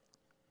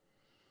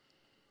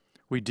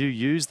 We do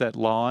use that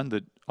line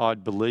that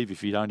I'd believe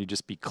if He'd only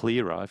just be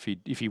clearer.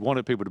 If he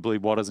wanted people to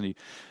believe, why doesn't He?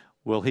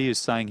 Well, He is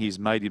saying He's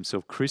made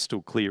Himself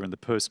crystal clear in the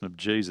person of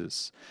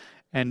Jesus.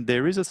 And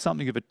there is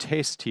something of a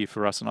test here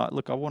for us. And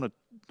I want to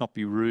not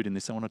be rude in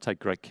this. I want to take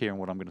great care in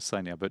what I'm going to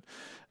say now. But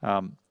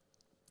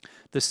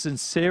the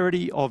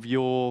sincerity of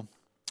your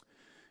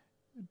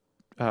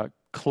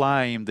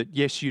claim that,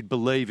 yes, you'd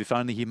believe if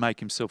only He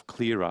make Himself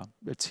clearer.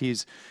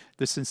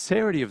 The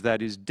sincerity of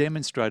that is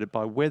demonstrated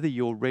by whether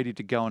you're ready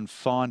to go and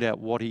find out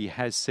what He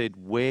has said,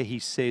 where He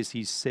says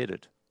He's said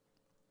it.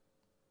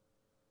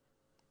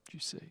 Do you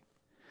see?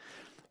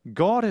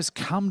 God has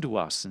come to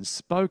us and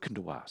spoken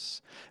to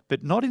us,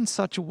 but not in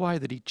such a way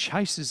that He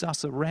chases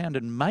us around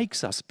and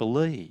makes us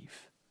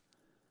believe.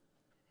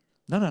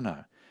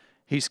 No.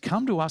 He's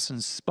come to us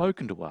and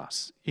spoken to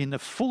us in the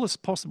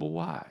fullest possible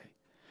way.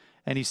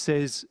 And He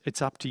says,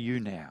 it's up to you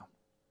now.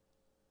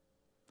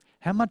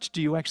 How much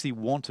do you actually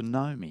want to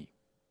know me?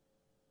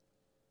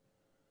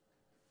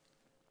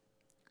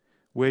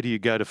 Where do you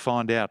go to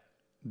find out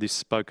this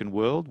spoken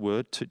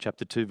word?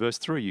 Chapter 2, verse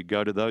 3. You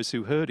go to those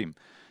who heard Him.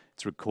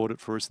 It's recorded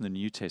for us in the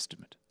New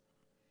Testament.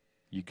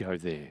 You go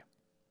there.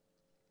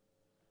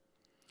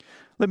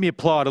 Let me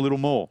apply it a little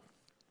more.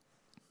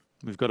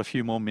 We've got a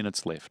few more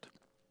minutes left.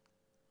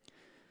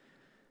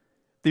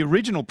 The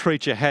original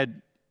preacher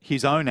had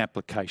his own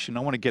application. I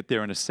want to get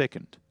there in a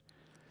second.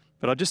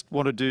 But I just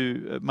wanted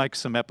to make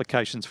some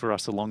applications for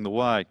us along the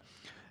way.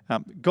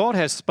 God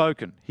has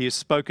spoken. He has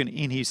spoken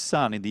in His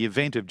Son in the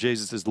event of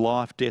Jesus'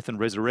 life, death and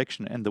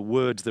resurrection and the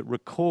words that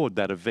record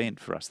that event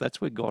for us. That's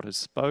where God has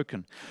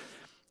spoken.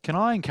 Can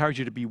I encourage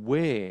you to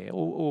beware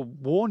or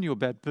warn you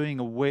about being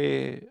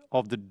aware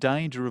of the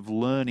danger of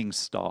learning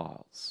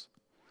styles?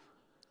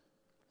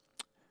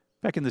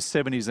 Back in the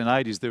 70s and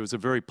 80s, there was a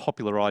very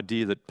popular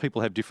idea that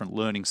people have different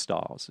learning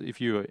styles.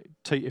 If you're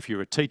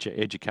a teacher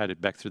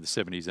educated back through the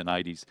 70s and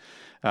 80s,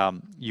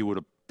 you would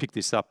have picked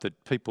this up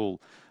that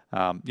people,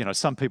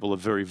 some people are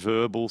very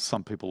verbal,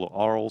 some people are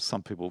oral,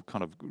 some people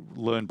kind of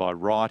learn by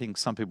writing,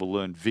 some people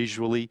learn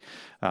visually,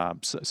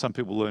 some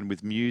people learn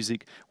with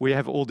music. We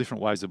have all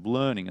different ways of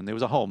learning, and there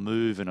was a whole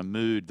move and a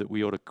mood that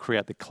we ought to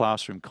create the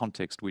classroom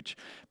context which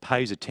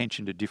pays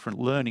attention to different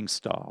learning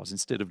styles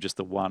instead of just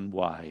the one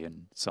way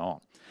and so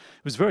on.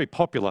 It was very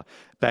popular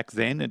back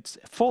then.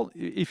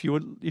 If you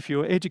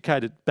were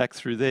educated back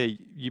through there,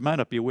 you may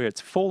not be aware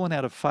it's fallen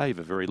out of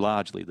favour very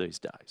largely these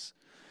days.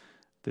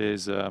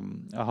 There's a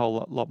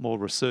whole lot more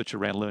research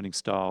around learning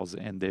styles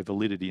and their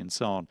validity and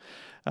so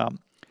on.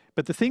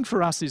 But the thing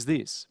for us is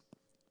this.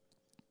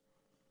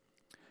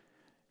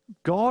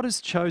 God has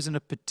chosen a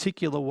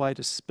particular way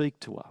to speak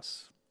to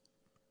us,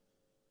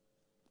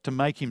 to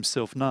make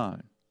Himself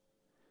known.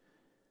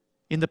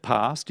 In the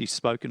past, He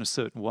spoke in a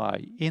certain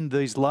way. In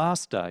these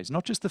last days,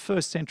 not just the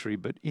first century,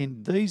 but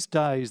in these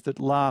days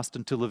that last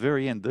until the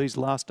very end, these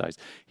last days,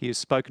 He has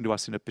spoken to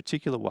us in a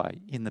particular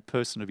way in the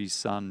person of His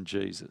Son,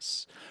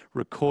 Jesus,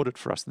 recorded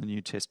for us in the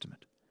New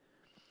Testament.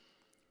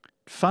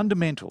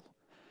 Fundamental,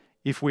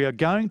 if we are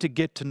going to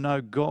get to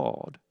know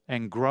God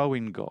and grow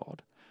in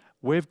God,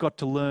 we've got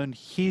to learn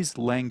His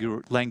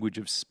language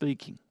of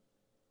speaking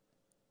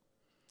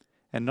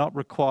and not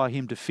require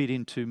Him to fit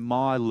into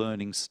my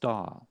learning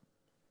style.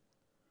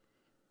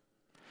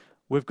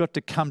 We've got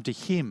to come to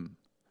Him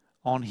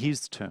on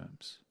His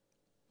terms.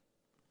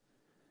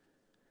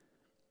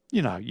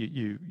 You know,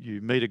 you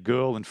meet a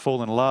girl and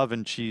fall in love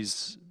and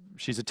she's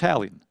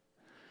Italian.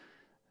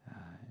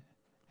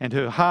 And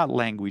her heart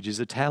language is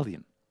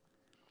Italian.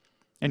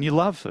 And you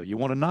love her, you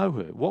want to know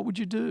her. What would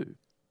you do?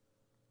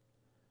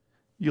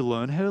 You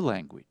learn her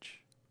language.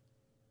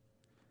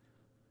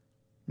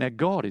 Now,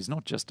 God is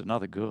not just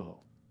another girl.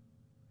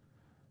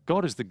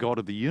 God is the God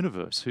of the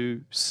universe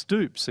who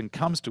stoops and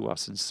comes to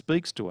us and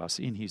speaks to us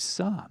in His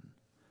Son.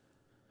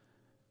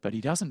 But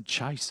He doesn't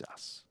chase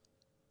us.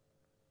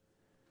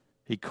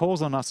 He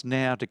calls on us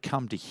now to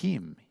come to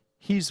him,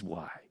 his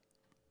way.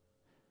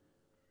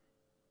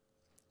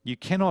 You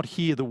cannot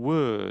hear the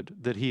word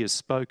that he has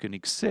spoken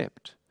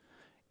except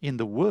in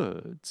the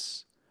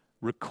words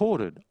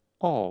recorded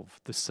of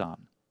the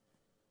Son.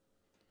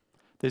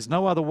 There's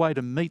no other way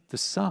to meet the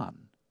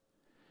Son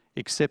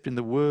except in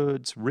the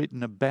words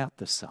written about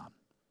the Son.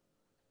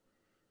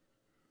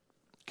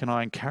 Can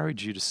I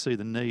encourage you to see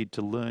the need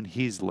to learn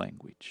his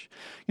language?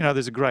 You know,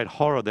 there's a great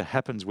horror that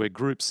happens where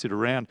groups sit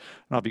around,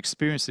 and I've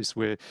experienced this,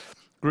 where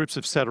groups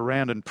have sat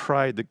around and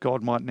prayed that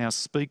God might now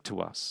speak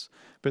to us,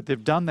 but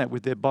they've done that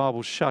with their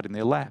Bibles shut in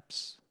their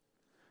laps.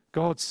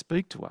 God,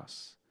 speak to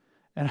us.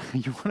 And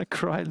you want to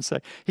cry and say,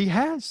 he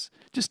has.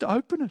 Just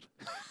open it.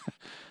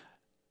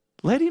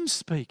 Let him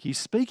speak. He's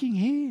speaking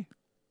here.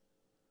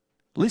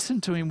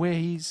 Listen to him where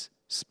he's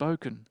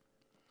spoken.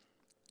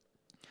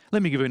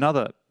 Let me give you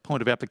another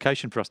point of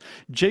application for us.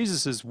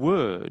 Jesus'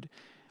 word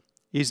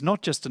is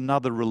not just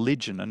another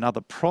religion,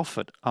 another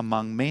prophet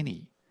among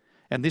many.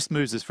 And this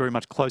moves us very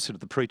much closer to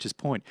the preacher's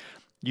point.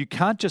 You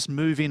can't just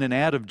move in and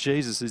out of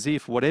Jesus as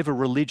if whatever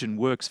religion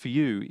works for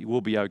you, it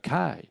will be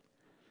okay.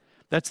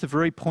 That's the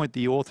very point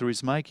the author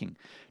is making.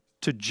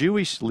 To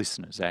Jewish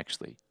listeners,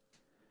 actually,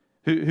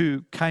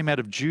 who came out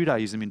of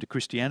Judaism into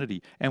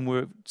Christianity and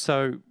were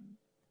so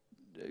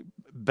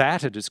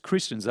battered as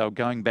Christians, they were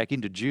going back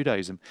into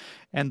Judaism.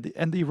 And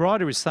the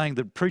writer is saying,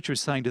 the preacher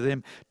is saying to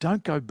them,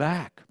 don't go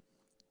back.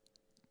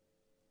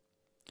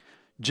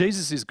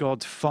 Jesus is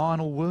God's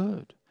final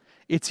word.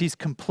 It's his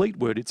complete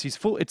word. It's his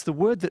full. It's the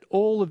word that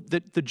all of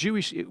that the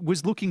Jewish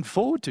was looking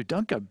forward to.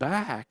 Don't go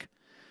back.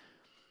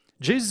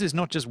 Jesus is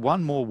not just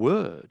one more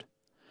word.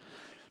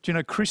 Do you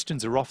know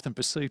Christians are often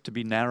perceived to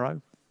be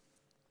narrow?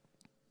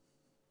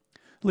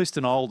 At least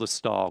an older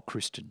style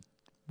Christian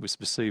was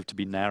perceived to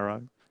be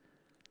narrow.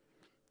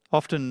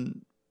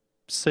 Often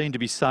seen to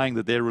be saying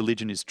that their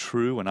religion is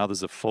true and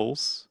others are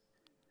false.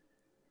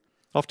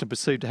 Often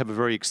perceived to have a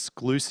very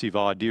exclusive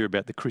idea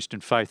about the Christian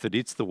faith, that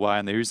it's the way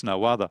and there is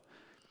no other.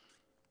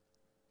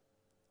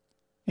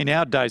 In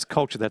our day's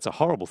culture, that's a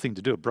horrible thing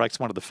to do. It breaks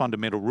one of the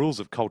fundamental rules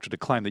of culture to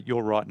claim that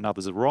you're right and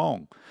others are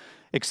wrong.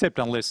 Except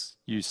unless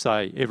you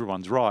say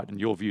everyone's right and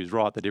your view is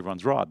right, that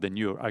everyone's right, then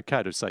you're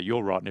okay to say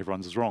you're right and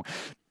everyone's wrong.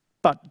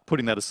 But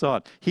putting that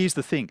aside, here's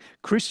the thing.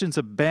 Christians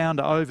are bound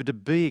over to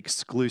be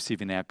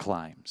exclusive in our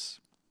claims.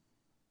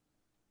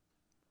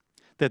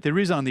 That there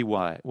is only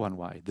one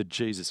way, the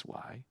Jesus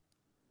way.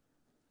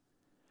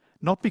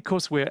 Not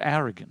because we're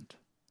arrogant,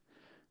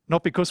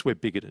 not because we're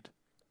bigoted,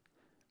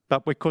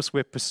 but because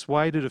we're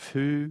persuaded of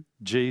who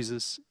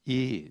Jesus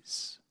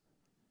is.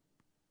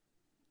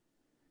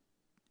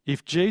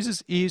 If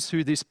Jesus is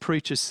who this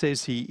preacher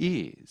says he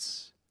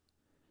is,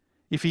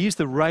 if he is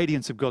the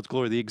radiance of God's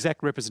glory, the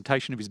exact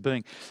representation of his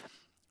being,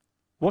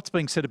 what's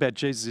being said about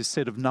Jesus is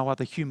said of no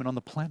other human on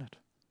the planet.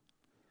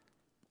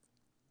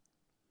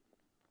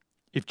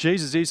 If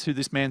Jesus is who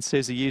this man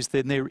says he is,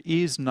 then there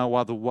is no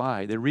other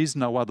way. There is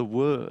no other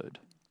word.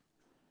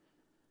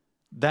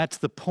 That's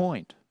the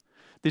point.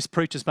 This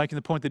preacher's making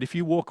the point that if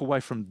you walk away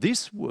from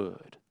this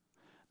word,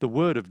 the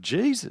word of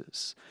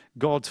Jesus,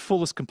 God's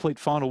fullest, complete,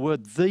 final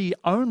word, the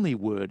only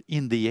word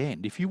in the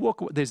end, if you walk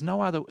away, there's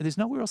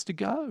nowhere else to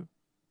go.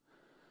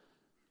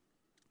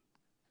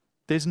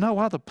 There's no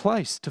other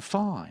place to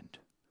find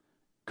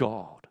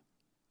God.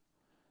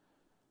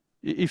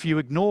 If you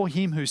ignore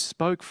him who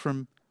spoke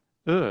from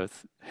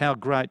earth, how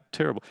great,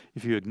 terrible.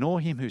 If you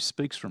ignore him who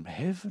speaks from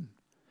heaven,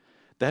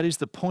 that is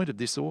the point of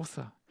this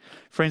author.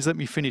 Friends, let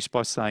me finish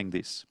by saying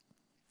this.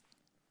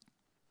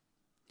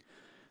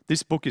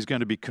 This book is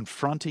going to be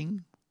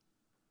confronting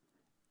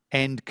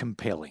and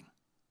compelling.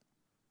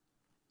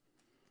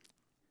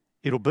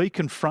 It'll be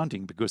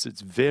confronting because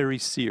it's very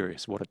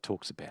serious what it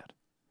talks about.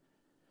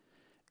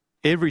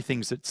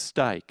 Everything's at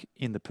stake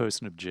in the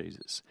person of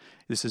Jesus.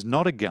 This is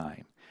not a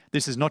game.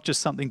 This is not just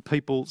something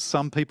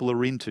some people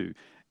are into.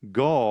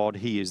 God,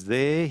 he is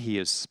there, he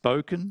has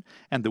spoken,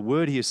 and the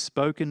word he has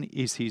spoken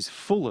is his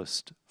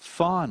fullest,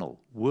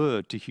 final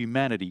word to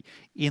humanity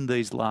in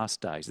these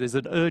last days. There's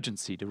an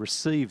urgency to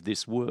receive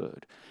this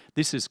word.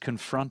 This is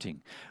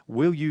confronting.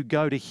 Will you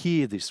go to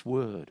hear this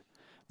word?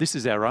 This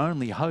is our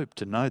only hope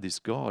to know this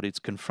God. It's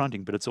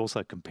confronting, but it's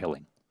also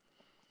compelling.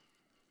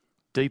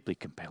 Deeply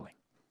compelling.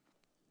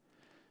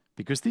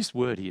 Because this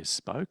word he has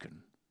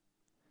spoken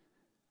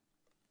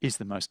is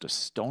the most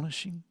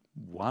astonishing,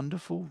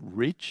 wonderful,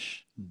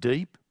 rich,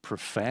 deep,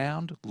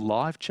 profound,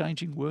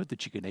 life-changing word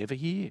that you can ever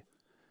hear.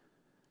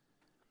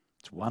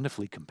 It's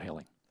wonderfully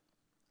compelling.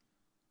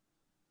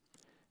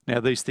 Now,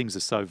 these things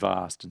are so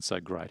vast and so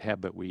great. How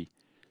about we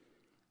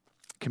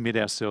commit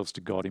ourselves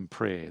to God in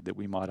prayer that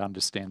we might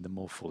understand them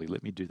more fully?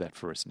 Let me do that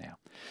for us now.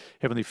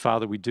 Heavenly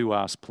Father, we do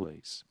ask,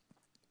 please,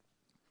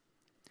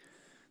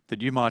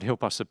 that you might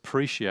help us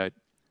appreciate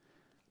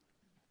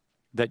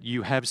that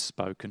you have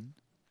spoken,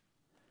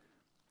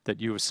 that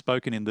you have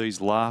spoken in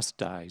these last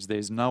days.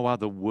 There's no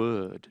other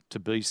word to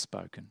be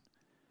spoken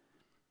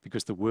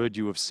because the word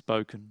you have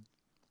spoken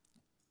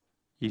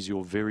is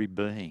your very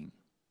being,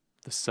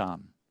 the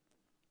Son.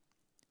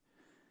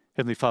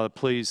 Heavenly Father,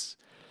 please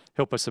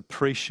help us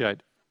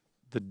appreciate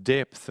the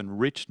depth and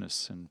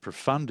richness and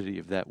profundity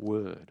of that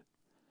word.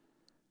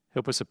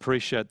 Help us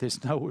appreciate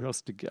there's nowhere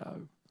else to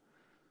go.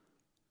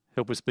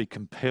 Help us be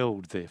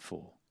compelled,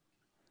 therefore,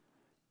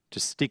 to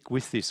stick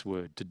with this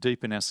word, to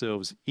deepen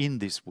ourselves in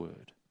this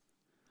word,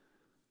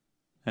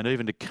 and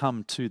even to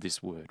come to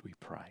this word, we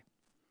pray.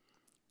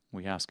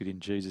 We ask it in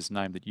Jesus'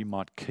 name that you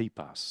might keep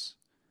us.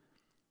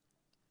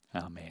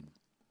 Amen.